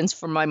evidence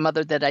from my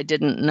mother that I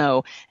didn't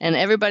know. And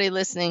everybody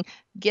listening,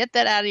 get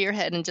that out of your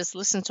head and just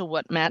listen to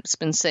what Matt's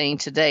been saying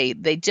today.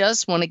 They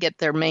just want to get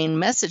their main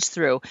message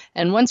through.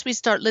 And once we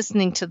start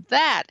listening to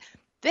that,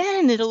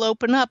 then it'll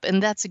open up.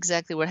 And that's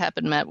exactly what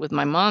happened, Matt, with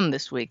my mom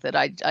this week, that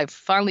I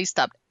finally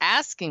stopped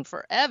asking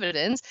for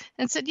evidence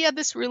and said, yeah,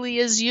 this really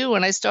is you.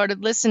 And I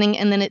started listening,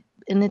 and then it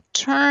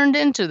turned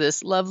into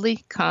this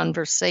lovely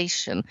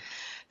conversation.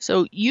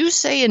 So you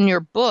say in your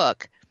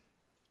book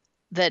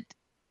that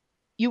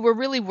you were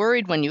really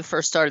worried when you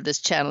first started this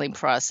channeling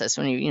process,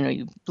 when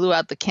you blew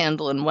out the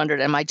candle and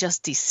wondered, am I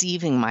just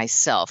deceiving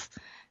myself?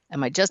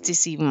 Am I just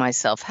deceiving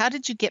myself? How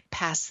did you get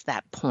past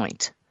that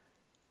point?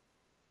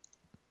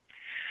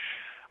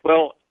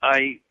 Well,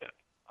 I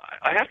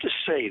have to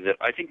say that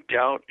I think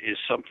doubt is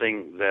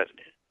something that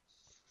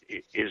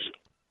is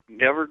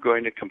never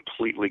going to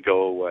completely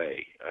go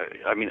away.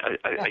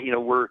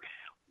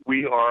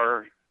 We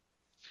are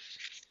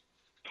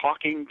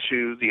talking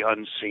to the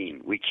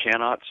unseen. We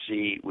cannot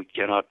see, we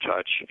cannot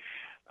touch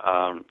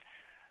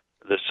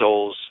the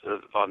souls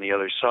on the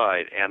other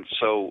side. And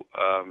so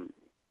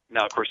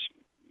now, of course,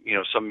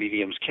 some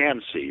mediums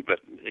can see, but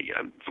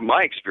from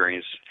my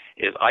experience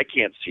is I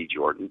can't see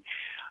Jordan.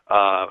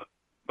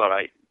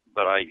 But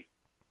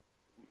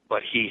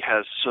he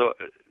has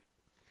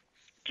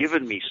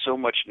given me so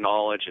much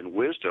knowledge and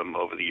wisdom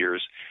over the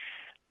years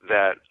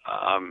that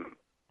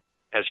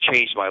has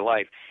changed my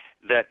life,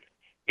 that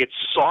it's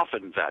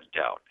softened that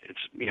doubt. It's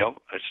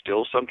I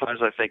still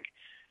sometimes I think,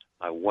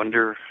 I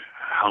wonder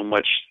how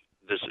much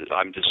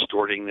I'm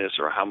distorting this,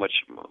 or how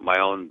much my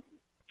own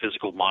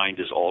physical mind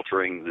is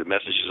altering the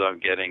messages I'm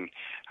getting.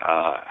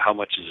 How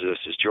much is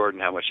this is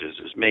Jordan? How much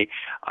is me?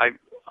 I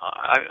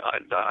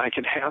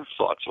can have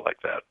thoughts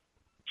like that.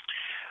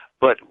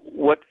 But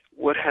what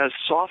has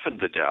softened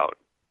the doubt,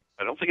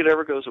 I don't think it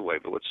ever goes away,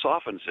 but what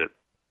softens it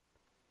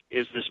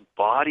is this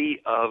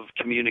body of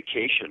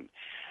communication.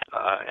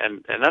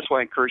 And that's why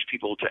I encourage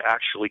people to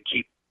actually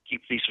keep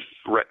these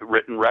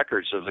written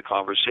records of the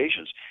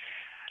conversations.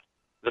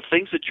 The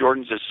things that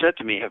Jordan has said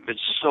to me have been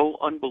so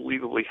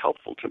unbelievably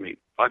helpful to me.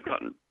 I've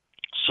gotten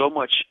so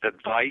much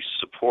advice,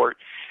 support.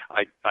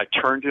 I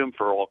turn to him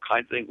for all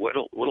kinds of things.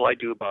 What'll I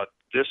do about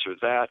this or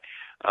that?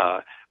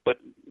 But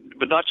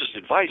not just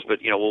advice, but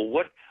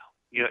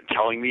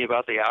telling me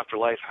about the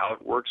afterlife, how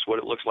it works, what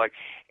it looks like,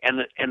 and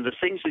the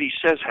things that he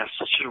says have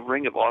such a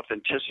ring of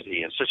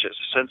authenticity and such a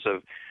sense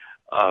of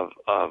I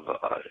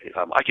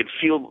can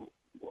feel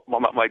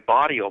my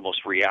body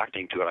almost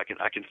reacting to it.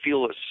 I can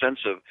feel a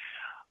sense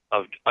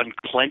of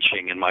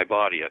unclenching in my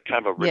body, a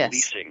kind of a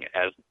releasing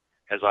as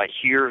I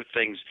hear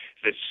things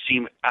that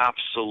seem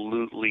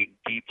absolutely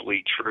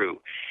deeply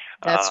true.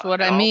 That's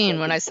what I mean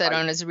when I said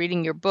I was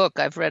reading your book.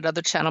 I've read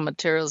other channel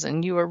materials,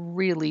 and you are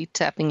really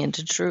tapping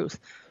into truth.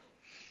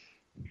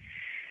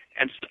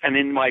 And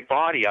in my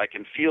body, I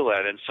can feel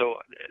that, and so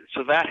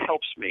that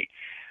helps me.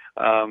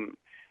 Of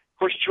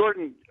course,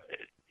 Jordan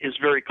is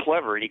very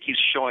clever, and he keeps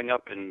showing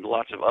up in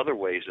lots of other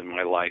ways in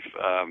my life.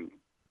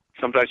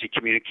 Sometimes he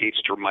communicates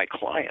to my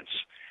clients,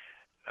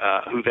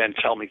 who then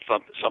tell me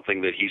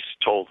something that he's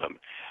told them.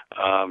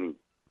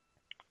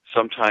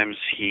 sometimes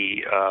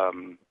he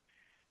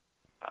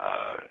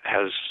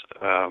has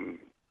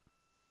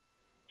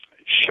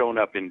shown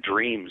up in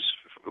dreams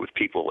with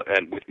people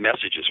and with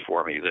messages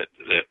for me that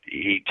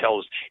he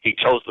tells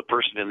the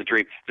person in the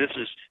dream,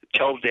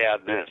 tell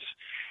Dad this.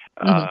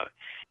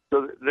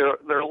 So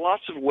there are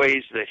lots of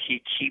ways that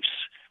he keeps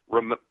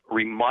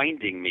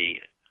reminding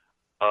me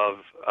of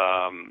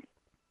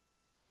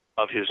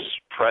his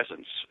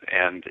presence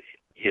and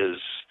his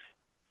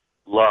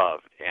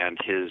love and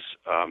his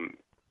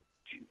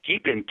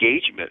deep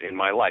engagement in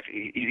my life.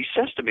 He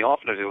says to me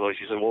often,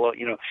 he says, well,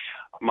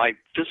 my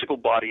physical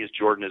body as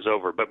Jordan is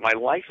over, but my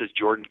life as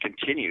Jordan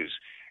continues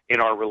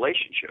in our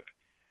relationship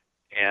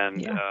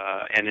and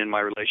in my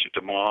relationship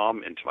to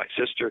Mom and to my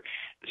sister.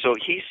 So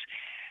he's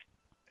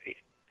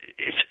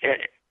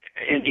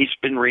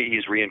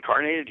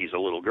reincarnated. He's a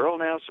little girl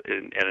now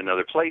in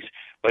another place,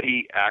 but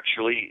he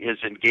actually is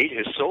engaged.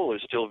 His soul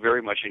is still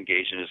very much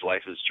engaged in his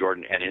life as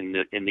Jordan and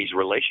in these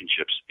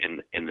relationships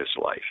in this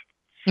life.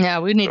 Yeah,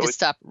 we need to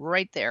stop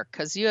right there,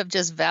 because you have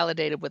just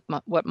validated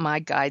what my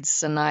guide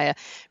Sanaya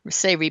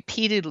say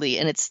repeatedly,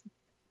 and it's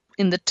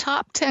in the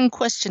top 10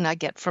 question I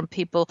get from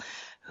people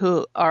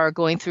who are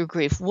going through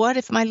grief. What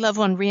if my loved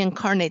one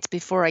reincarnates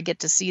before I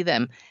get to see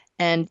them?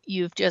 And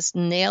you've just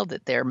nailed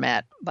it there,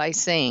 Matt, by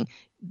saying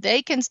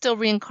they can still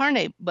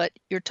reincarnate, but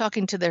you're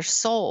talking to their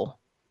soul.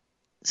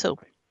 So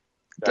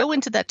go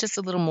into that just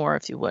a little more,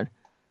 if you would.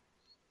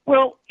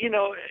 Well,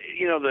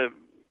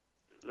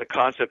 the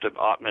concept of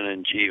Atman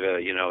and Jiva,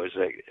 is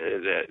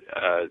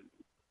that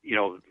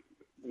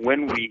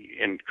when we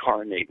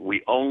incarnate,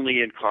 we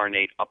only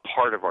incarnate a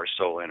part of our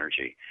soul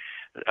energy.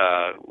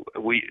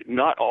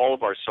 Not all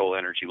of our soul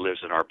energy lives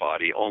in our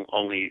body.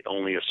 Only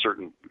a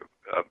certain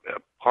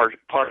part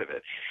of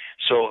it.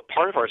 So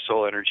part of our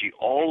soul energy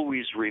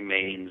always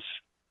remains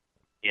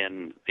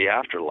in the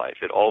afterlife.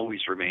 It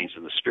always remains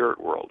in the spirit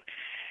world,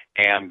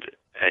 and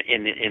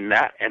in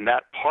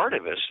that part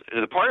of us,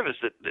 the part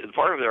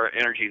of our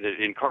energy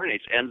that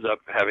incarnates ends up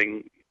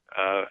having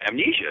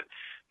amnesia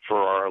for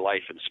our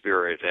life and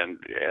spirit,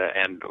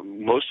 and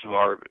most of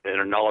our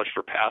knowledge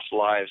for past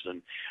lives,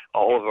 and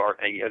all of our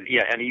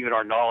and even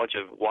our knowledge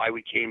of why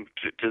we came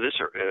to this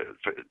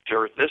to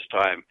Earth this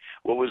time.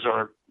 What was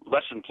our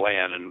lesson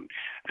plan, and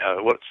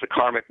what's the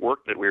karmic work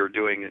that we were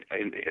doing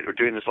in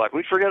this life?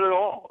 We forget it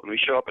all, and we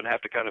show up and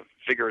have to kind of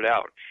figure it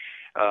out.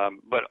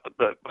 But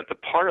the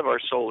part of our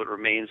soul that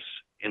remains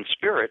in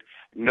spirit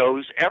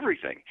knows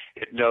everything.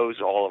 It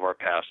knows all of our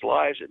past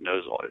lives. It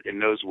knows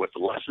what the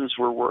lessons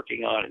we're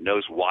working on. It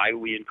knows why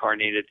we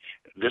incarnated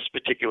this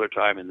particular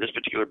time in this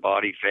particular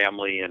body,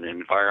 family, and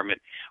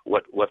environment.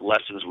 What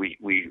lessons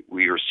we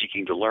are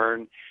seeking to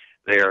learn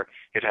there.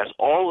 It has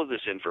all of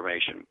this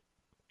information.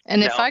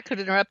 And if I could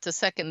interrupt a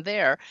second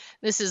there,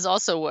 this is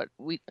also what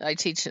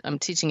I'm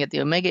teaching at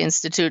the Omega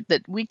Institute,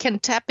 that we can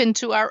tap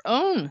into our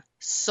own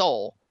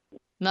soul,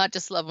 not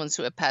just loved ones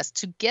who have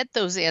passed, to get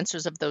those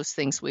answers of those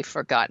things we've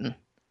forgotten.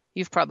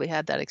 You've probably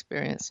had that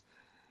experience.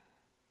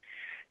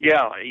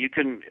 Yeah, you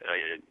can,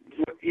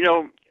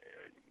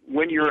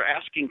 when you're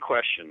asking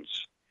questions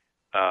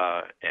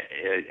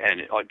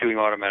and doing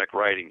automatic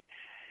writing,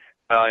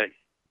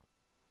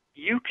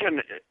 you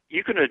can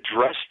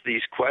address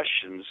these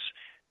questions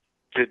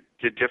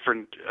to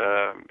different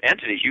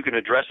entities. You can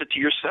address it to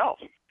yourself.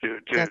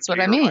 That's what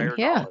I mean,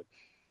 yeah.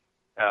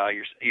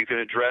 You can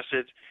address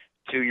it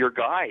to your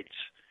guides,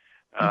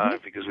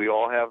 because we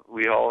all have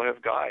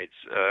guides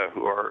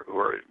who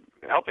are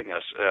helping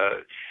us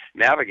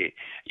navigate.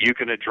 You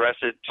can address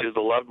it to the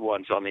loved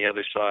ones on the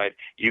other side.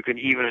 You can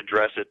even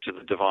address it to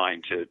the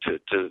divine,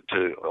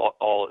 to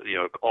all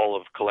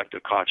of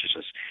collective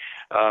consciousness.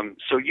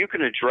 So you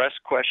can address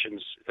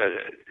questions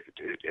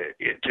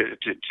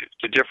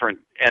to different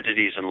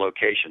entities and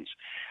locations,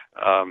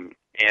 and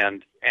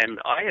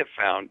I have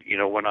found,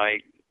 when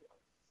I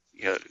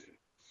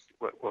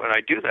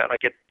do that, I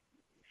get.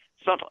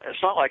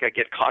 It's not like I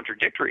get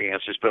contradictory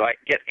answers, but I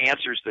get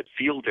answers that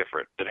feel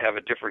different, that have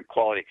a different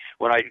quality.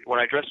 When I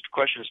address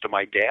questions to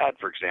my dad,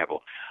 for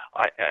example,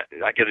 I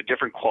get a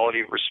different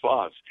quality of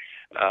response.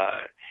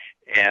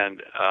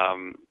 And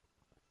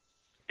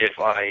if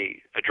I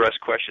address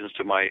questions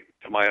to my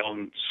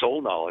own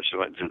soul knowledge,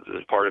 to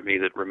the part of me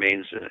that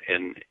remains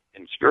in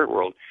spirit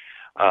world,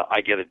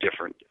 I get a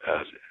different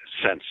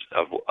sense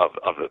of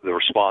the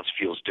response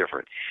feels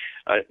different.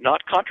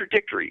 Not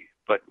contradictory,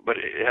 but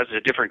it has a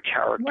different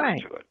character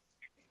to it.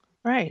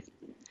 Right.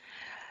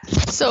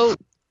 So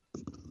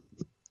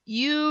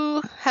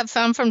you have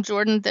found from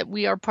Jordan that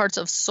we are parts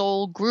of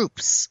soul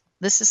groups.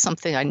 This is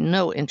something I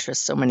know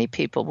interests so many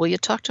people. Will you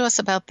talk to us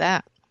about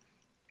that?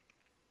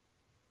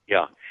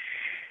 Yeah.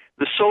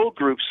 The soul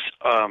groups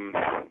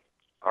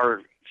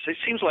it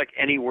seems like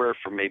anywhere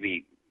from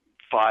maybe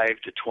 5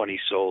 to 20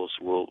 souls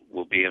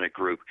will be in a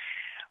group.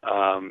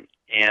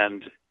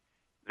 And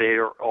they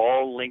are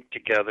all linked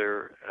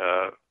together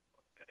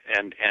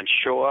and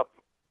show up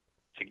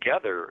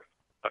together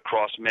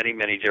across many,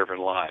 many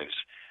different lives.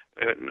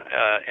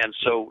 And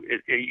so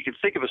you can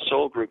think of a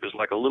soul group as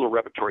like a little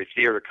repertory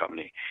theater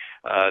company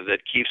that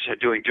keeps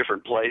doing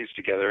different plays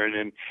together,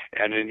 and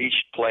in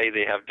each play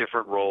they have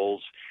different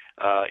roles.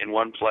 In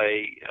one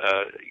play,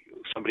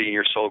 somebody in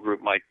your soul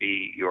group might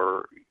be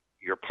your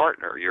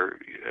partner.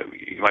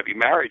 You might be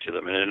married to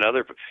them. In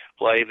another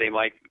play, they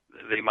might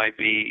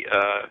be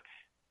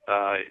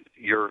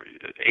your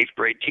 8th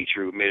grade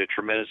teacher who made a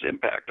tremendous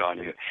impact on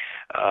you.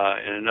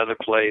 In another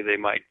play, they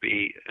might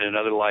be, in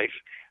another life,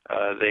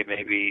 they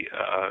may be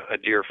a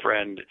dear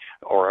friend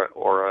or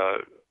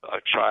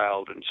a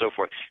child, and so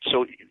forth.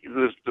 So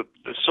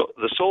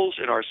the souls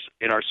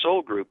in our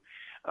soul group,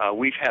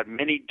 we've had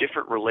many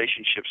different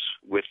relationships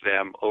with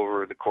them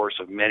over the course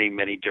of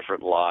many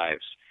different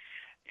lives.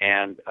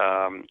 And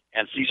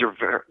these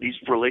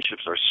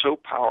relationships are so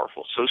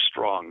powerful, so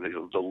strong.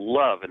 The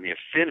love and the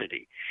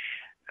affinity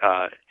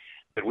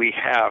that we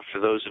have for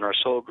those in our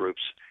soul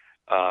groups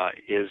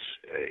is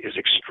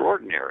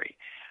extraordinary.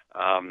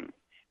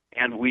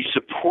 And we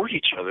support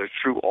each other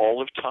through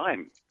all of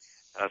time,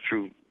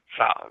 through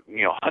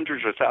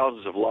hundreds or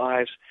thousands of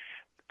lives,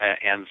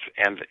 and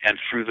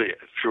through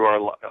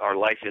our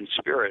life in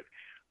spirit.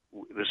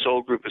 The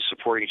soul group is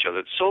supporting each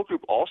other. The soul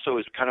group also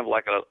is kind of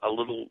like a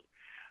little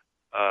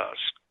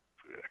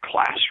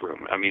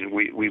classroom. I mean,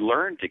 we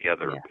learn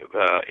together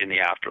in the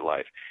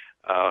afterlife.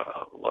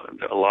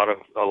 A lot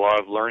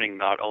of learning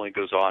not only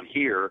goes on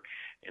here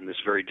in this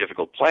very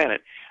difficult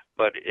planet,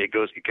 but it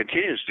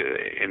continues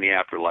in the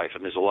afterlife,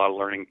 and there's a lot of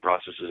learning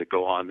processes that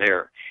go on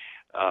there.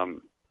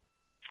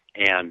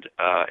 And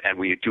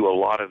we do a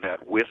lot of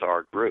that with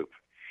our group.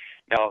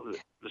 Now,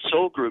 the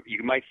soul group,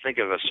 you might think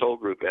of a soul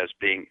group as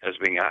being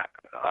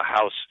a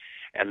house,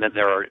 and then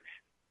there are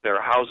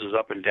houses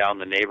up and down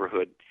the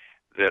neighborhood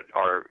that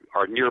are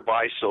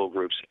nearby soul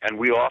groups, and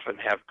we often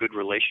have good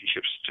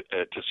relationships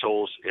to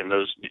souls in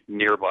those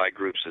nearby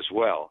groups as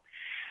well.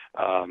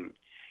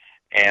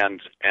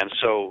 And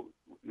so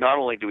not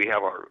only do we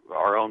have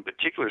our own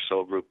particular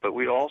soul group, but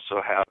we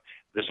also have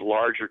this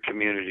larger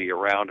community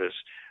around us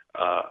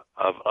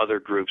of other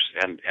groups,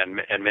 and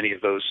many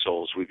of those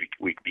souls we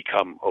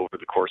become over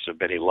the course of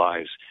many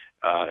lives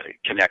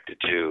connected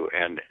to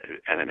and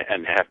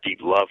have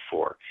deep love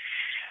for.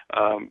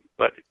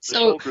 But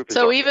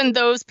so even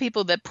those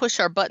people that push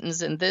our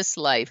buttons in this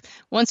life,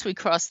 once we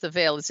cross the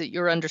veil, is it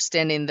your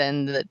understanding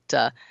then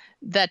that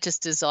that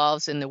just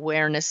dissolves in the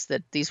awareness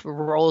that these were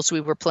roles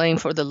we were playing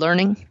for the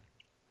learning?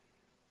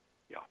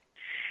 Yeah,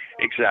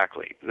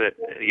 exactly. That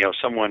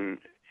someone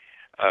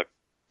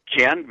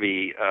can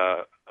be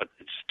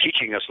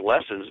teaching us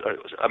lessons.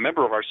 A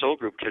member of our soul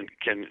group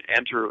can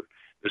enter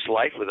this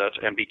life with us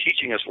and be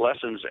teaching us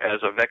lessons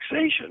as a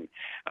vexation,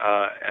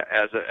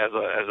 as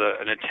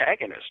an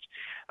antagonist.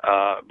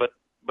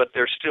 But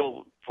they're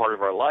still part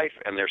of our life,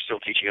 and they're still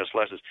teaching us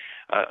lessons.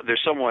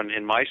 There's someone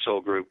in my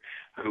soul group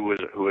who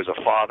is a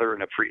father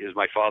is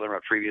my father in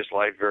a previous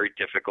life. Very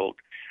difficult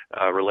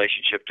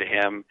relationship to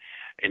him.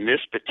 In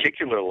this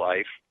particular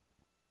life,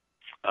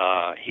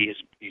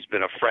 he's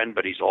been a friend,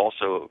 but he's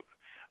also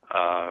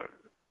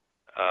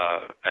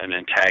an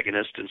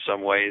antagonist in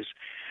some ways.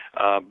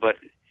 But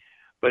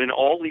in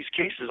all these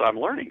cases, I'm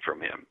learning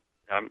from him.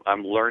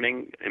 I'm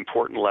learning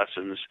important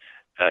lessons,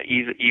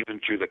 even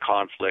through the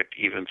conflict,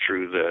 even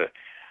through the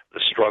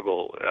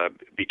struggle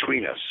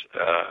between us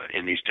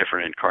in these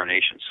different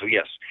incarnations. So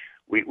yes,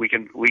 we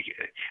can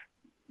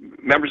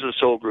members of the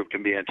soul group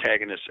can be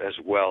antagonists as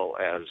well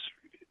as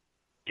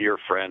dear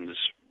friends,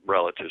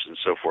 relatives, and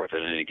so forth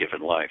in any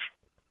given life.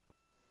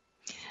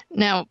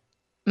 Now,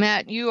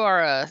 Matt, you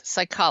are a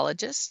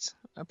psychologist,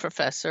 a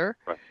professor.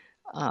 Right.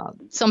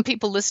 Some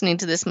people listening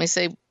to this may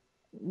say,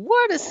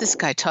 what is this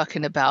guy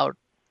talking about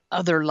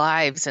other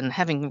lives and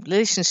having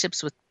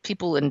relationships with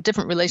people in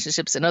different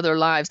relationships in other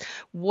lives?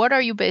 What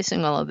are you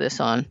basing all of this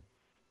on?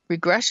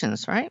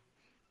 Regressions, right?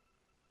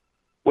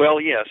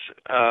 Well, yes.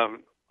 I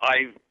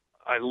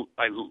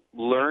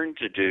learned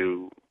to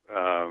do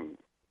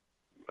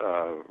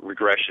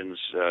regressions,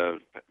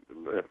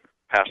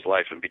 past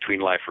life and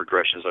between life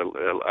regressions.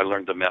 I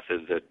learned the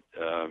method that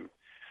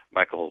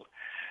Michael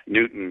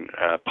Newton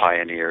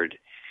pioneered,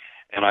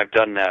 and I've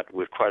done that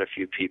with quite a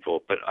few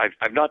people. But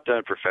I've not done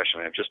it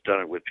professionally. I've just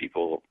done it with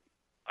people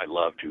I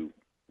loved who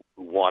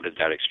wanted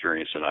that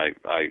experience, and I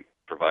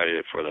provided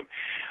it for them.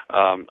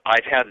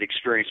 I've had the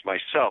experience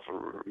myself.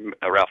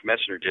 Ralph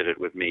Metzner did it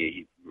with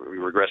me. He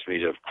regressed me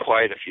to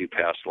quite a few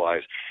past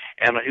lives,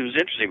 and it was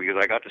interesting because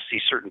I got to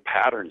see certain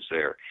patterns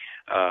there.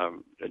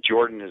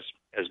 Jordan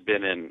has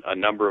been in a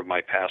number of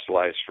my past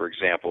lives. For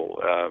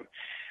example,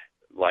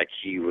 like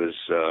he was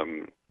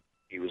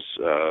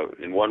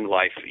in one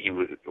life he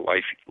was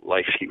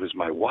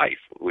my wife,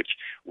 which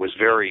was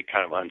very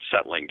kind of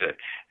unsettling to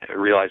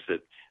realize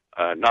that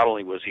not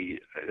only was he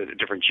a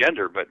different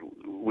gender, but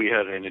we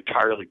had an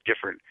entirely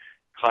different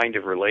kind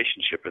of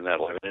relationship in that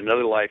life. In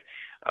another life,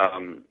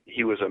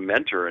 he was a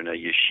mentor in a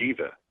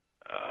yeshiva.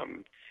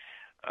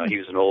 He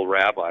was an old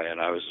rabbi,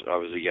 and I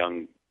was a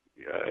young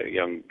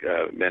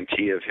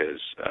mentee of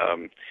his.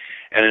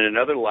 And in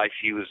another life,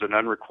 he was an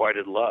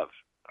unrequited love.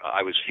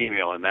 I was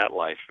female in that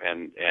life,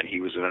 and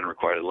he was an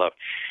unrequited love.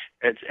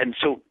 And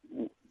so,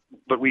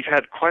 but we've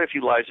had quite a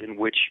few lives in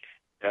which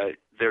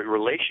their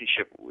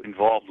relationship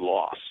involved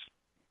loss.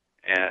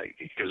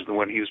 Because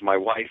when he was my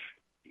wife,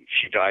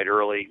 she died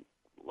early,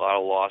 a lot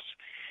of loss.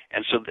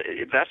 And so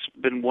that's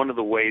been one of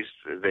the ways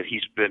that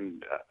he's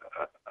been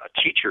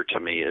a teacher to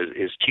me,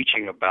 is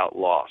teaching about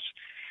loss.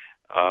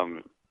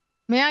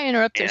 May I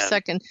interrupt there a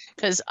second?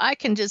 Because I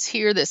can just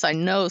hear this. I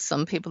know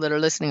some people that are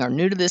listening are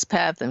new to this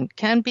path and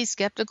can be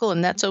skeptical,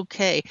 and that's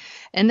okay.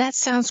 And that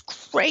sounds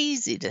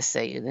crazy to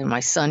say.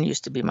 My son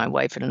used to be my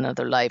wife in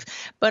another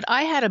life. But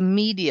I had a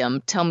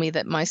medium tell me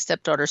that my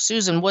stepdaughter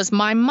Susan was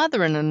my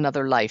mother in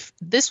another life.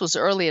 This was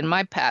early in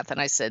my path,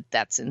 and I said,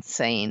 that's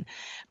insane.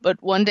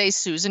 But one day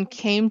Susan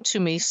came to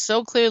me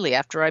so clearly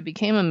after I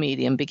became a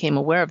medium, became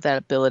aware of that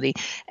ability,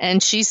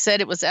 and she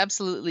said it was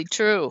absolutely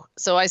true.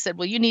 So I said,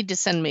 well, you need to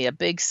send me a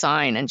big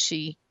sign. And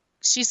she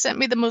sent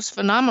me the most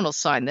phenomenal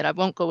sign that I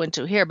won't go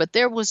into here, but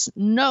there was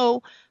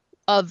no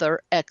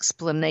other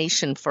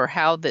explanation for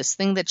how this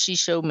thing that she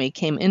showed me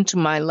came into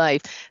my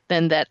life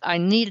than that I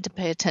needed to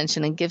pay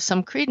attention and give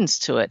some credence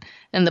to it.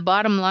 And the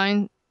bottom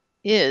line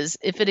is,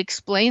 if it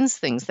explains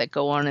things that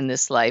go on in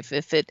this life,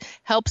 if it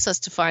helps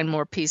us to find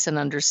more peace and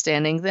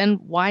understanding, then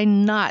why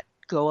not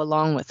go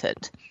along with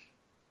it?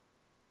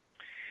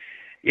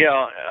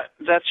 Yeah,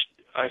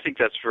 I think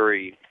that's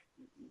very,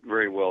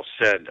 very well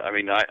said. I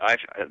mean,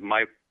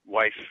 my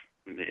wife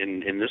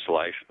in this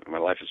life, my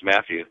life as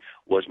Matthew,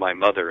 was my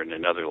mother in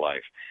another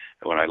life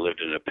when I lived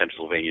in a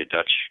Pennsylvania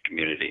Dutch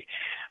community.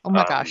 Oh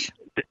my gosh.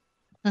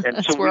 And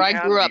that's so where I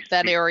grew up,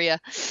 that area.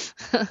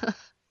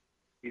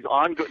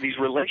 These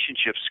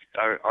relationships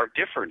are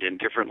different in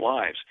different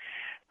lives.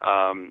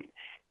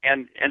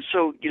 And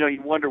so,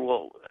 you wonder,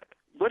 well,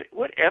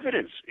 what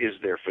evidence is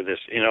there for this?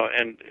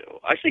 And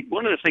I think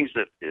one of the things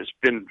that has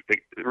been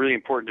really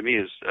important to me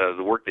is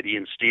the work that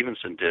Ian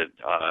Stevenson did,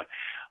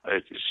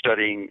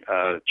 studying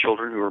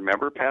children who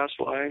remember past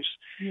lives.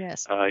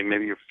 Yes.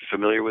 Maybe you're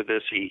familiar with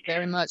this. He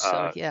very much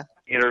so. Yeah.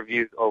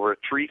 Interviewed over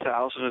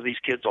 3,000 of these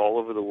kids all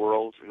over the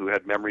world who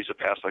had memories of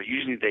past lives.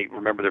 Usually, they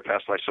remember their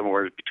past life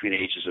somewhere between the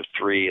ages of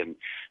 3 and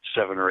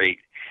 7 or 8,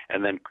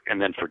 and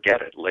then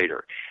forget it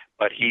later.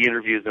 But he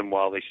interviewed them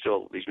while these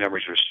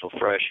memories were still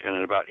fresh, and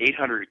in about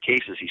 800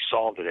 cases, he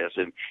solved it, as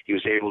in he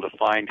was able to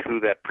find who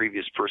that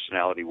previous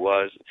personality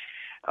was,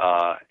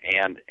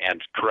 and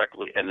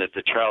that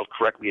the child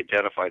correctly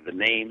identified the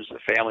names,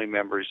 the family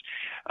members,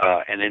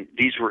 and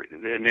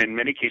in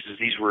many cases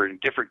these were in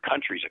different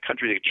countries, a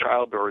country the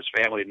child or his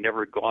family had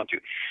never gone to.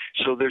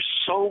 So there's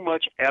so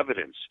much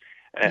evidence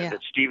that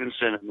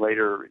Stevenson and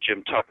later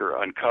Jim Tucker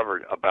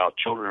uncovered about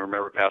children who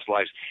remember past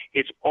lives.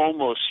 It's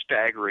almost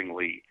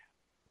staggeringly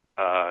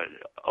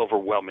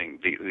overwhelming,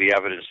 the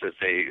evidence that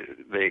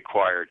they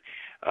acquired,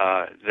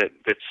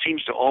 that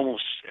seems to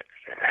almost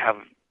have.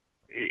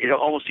 It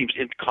almost seems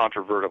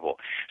incontrovertible.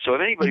 So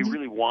if anybody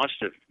really wants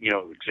to,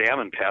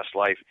 examine past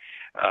life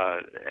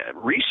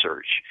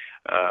research,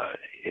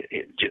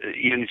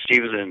 Ian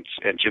Stevenson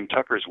and Jim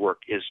Tucker's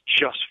work is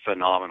just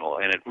phenomenal,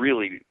 and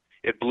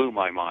it blew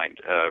my mind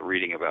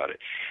reading about it.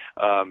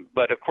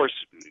 But of course,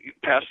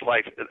 past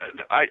life,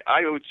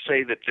 I would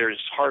say that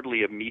there's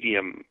hardly a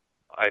medium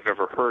I've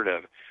ever heard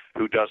of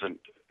who doesn't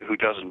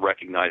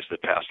recognize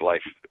that past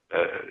life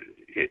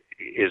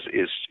is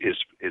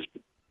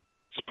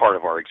part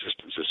of our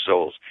existence as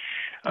souls.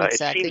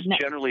 Exactly. It seems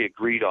generally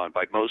agreed on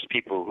by most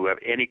people who have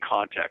any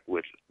contact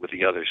with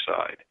the other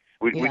side.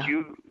 Would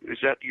you? Is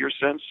that your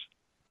sense?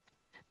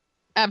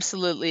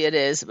 Absolutely, it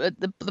is. But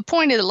the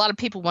point is, a lot of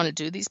people want to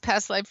do these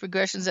past life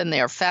regressions, and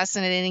they are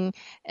fascinating,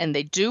 and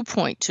they do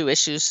point to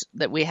issues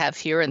that we have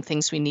here and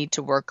things we need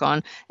to work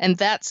on. And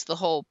that's the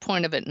whole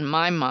point of it in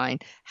my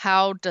mind.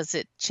 How does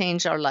it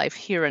change our life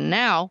here and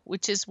now,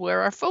 which is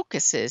where our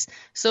focus is?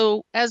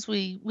 So as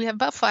we have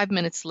about 5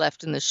 minutes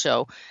left in the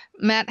show,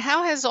 Matt,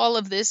 how has all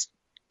of this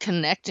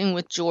connecting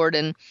with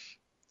Jordan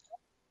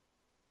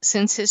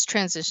since his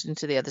transition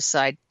to the other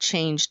side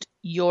changed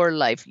your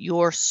life,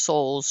 your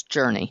soul's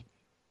journey?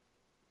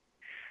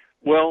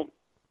 Well,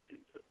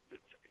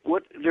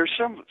 there's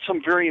some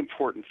very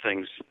important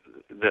things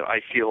that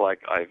I feel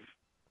like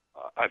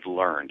I've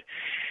learned.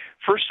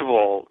 First of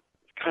all,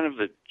 kind of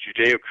the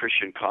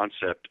Judeo-Christian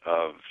concept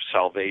of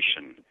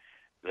salvation,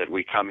 that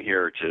we come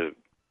here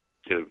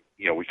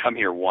we come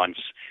here once,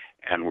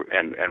 and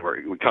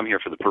we come here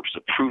for the purpose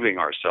of proving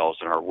ourselves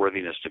and our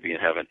worthiness to be in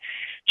heaven,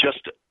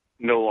 just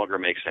no longer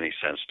makes any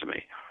sense to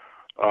me.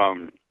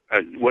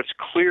 What's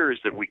clear is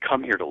that we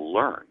come here to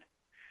learn.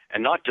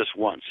 And not just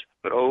once,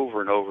 but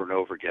over and over and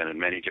over again in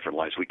many different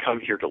lives. We come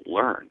here to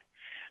learn.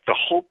 The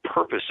whole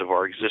purpose of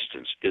our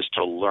existence is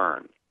to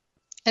learn.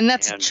 And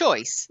that's a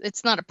choice.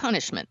 It's not a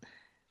punishment.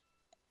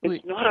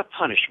 It's not a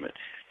punishment.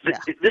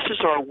 This is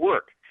our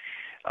work.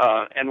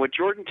 And what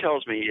Jordan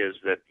tells me is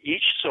that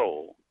each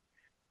soul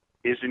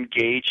is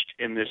engaged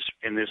in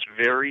this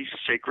very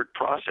sacred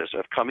process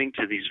of coming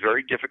to these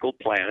very difficult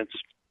planets,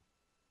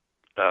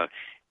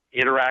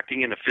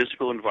 interacting in a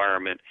physical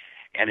environment,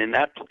 And in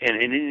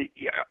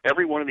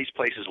every one of these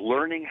places,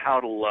 learning how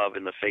to love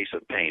in the face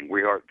of pain.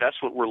 That's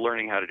what we're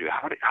learning how to do.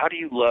 How do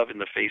you love in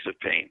the face of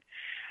pain?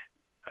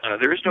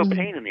 There is no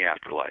pain in the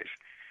afterlife.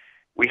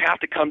 We have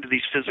to come to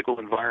these physical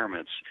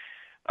environments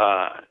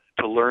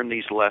to learn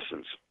these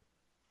lessons.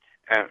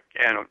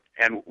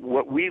 And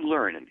what we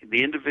learn,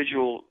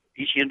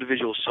 each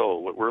individual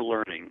soul, what we're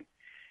learning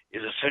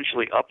is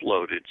essentially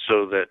uploaded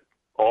so that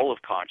all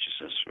of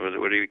consciousness,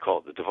 what do you call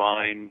it, the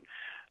divine,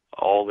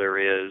 all there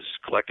is,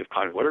 collective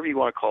consciousness, whatever you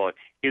want to call it,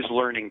 is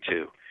learning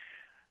too.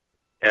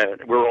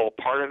 And we're all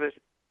part of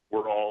it.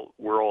 We're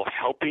all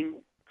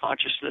helping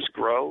consciousness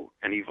grow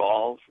and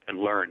evolve and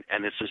learn.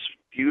 And it's this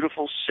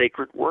beautiful,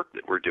 sacred work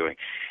that we're doing.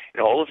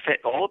 And all the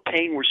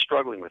pain we're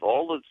struggling with,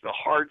 all the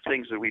hard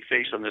things that we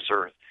face on this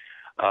earth,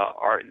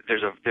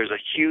 there's a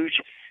huge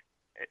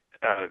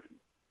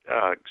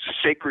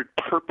sacred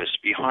purpose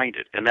behind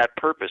it, and that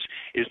purpose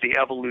is the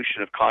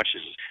evolution of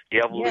consciousness, the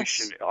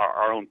evolution,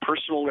 our own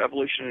personal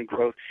evolution and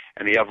growth,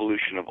 and the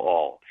evolution of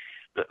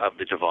of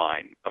the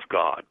divine, of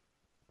God.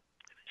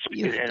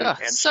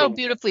 So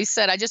beautifully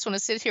said. I just want to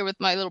sit here with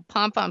my little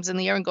pom-poms in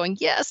the air and going,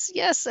 yes,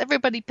 yes,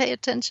 everybody pay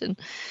attention.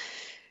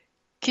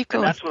 Keep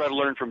going. And that's what I've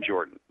learned from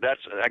Jordan.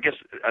 I guess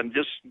I'm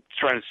just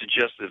trying to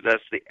suggest that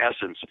that's the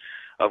essence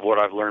of what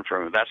I've learned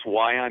from him. That's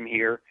why I'm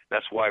here.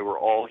 That's why we're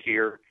all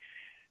here.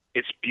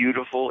 It's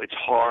beautiful. It's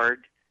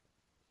hard.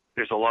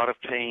 There's a lot of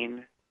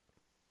pain.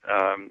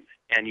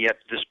 And yet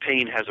this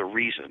pain has a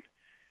reason.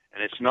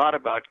 And it's not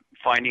about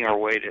finding our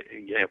way to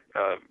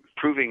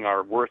proving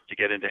our worth to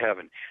get into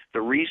heaven.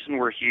 The reason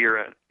we're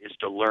here is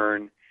to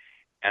learn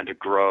and to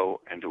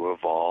grow and to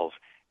evolve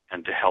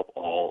and to help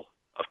all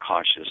of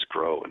consciousness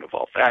grow and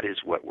evolve. That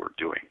is what we're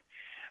doing.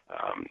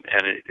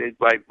 And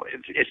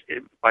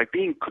by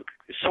being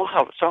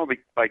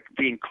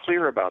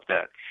clear about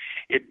that,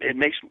 it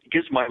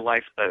gives my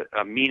life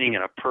a meaning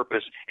and a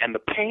purpose, and the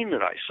pain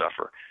that I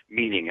suffer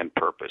meaning and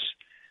purpose.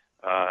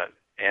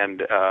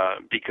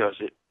 Because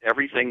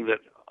everything that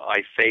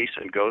I face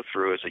and go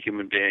through as a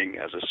human being,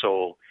 as a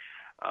soul,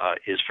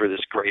 is for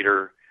this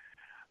greater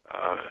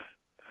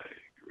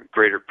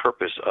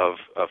purpose of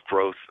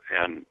growth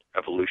and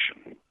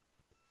evolution.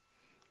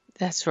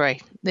 That's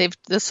right.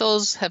 The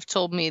souls have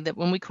told me that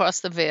when we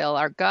cross the veil,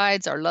 our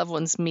guides, our loved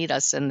ones meet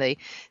us, and they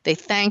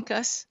thank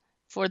us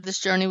for this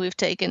journey we've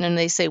taken, and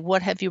they say,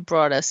 what have you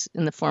brought us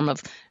in the form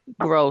of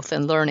growth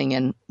and learning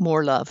and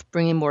more love,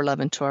 bringing more love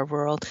into our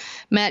world.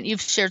 Matt,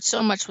 you've shared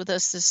so much with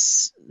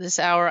us this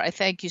hour. I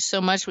thank you so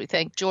much. We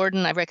thank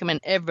Jordan. I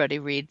recommend everybody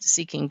read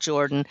Seeking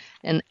Jordan,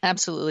 an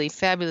absolutely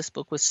fabulous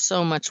book with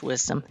so much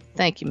wisdom.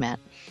 Thank you, Matt.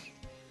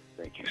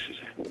 Thank you,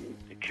 Suzanne.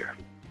 Take care.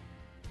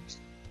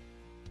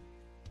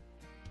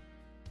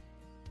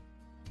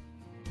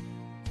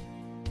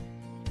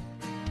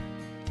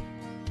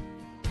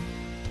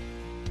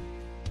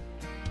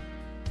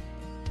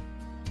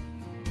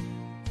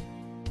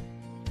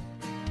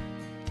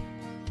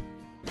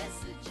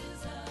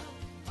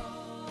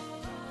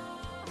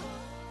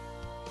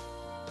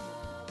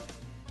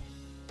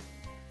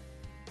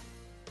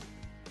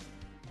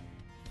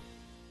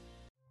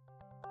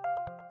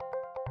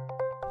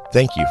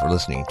 Thank you for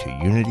listening to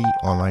Unity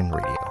Online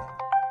Radio,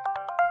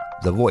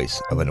 the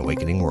voice of an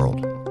awakening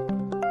world.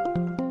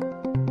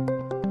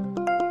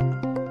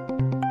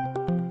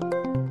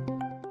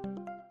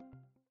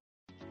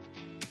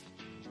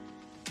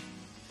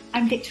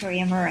 I'm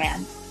Victoria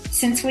Moran.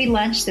 Since we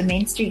launched the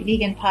Main Street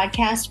Vegan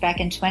podcast back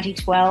in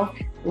 2012,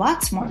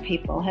 lots more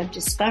people have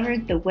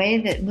discovered the way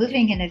that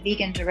moving in a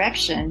vegan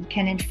direction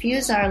can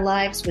infuse our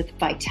lives with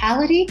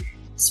vitality,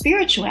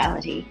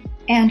 spirituality,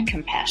 and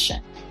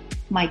compassion.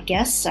 My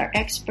guests are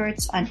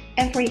experts on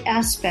every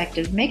aspect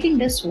of making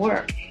this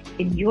work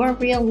in your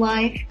real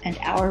life and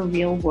our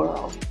real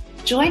world.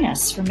 Join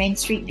us for Main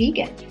Street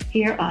Vegan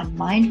here on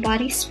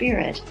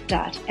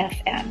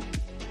mindbodyspirit.fm.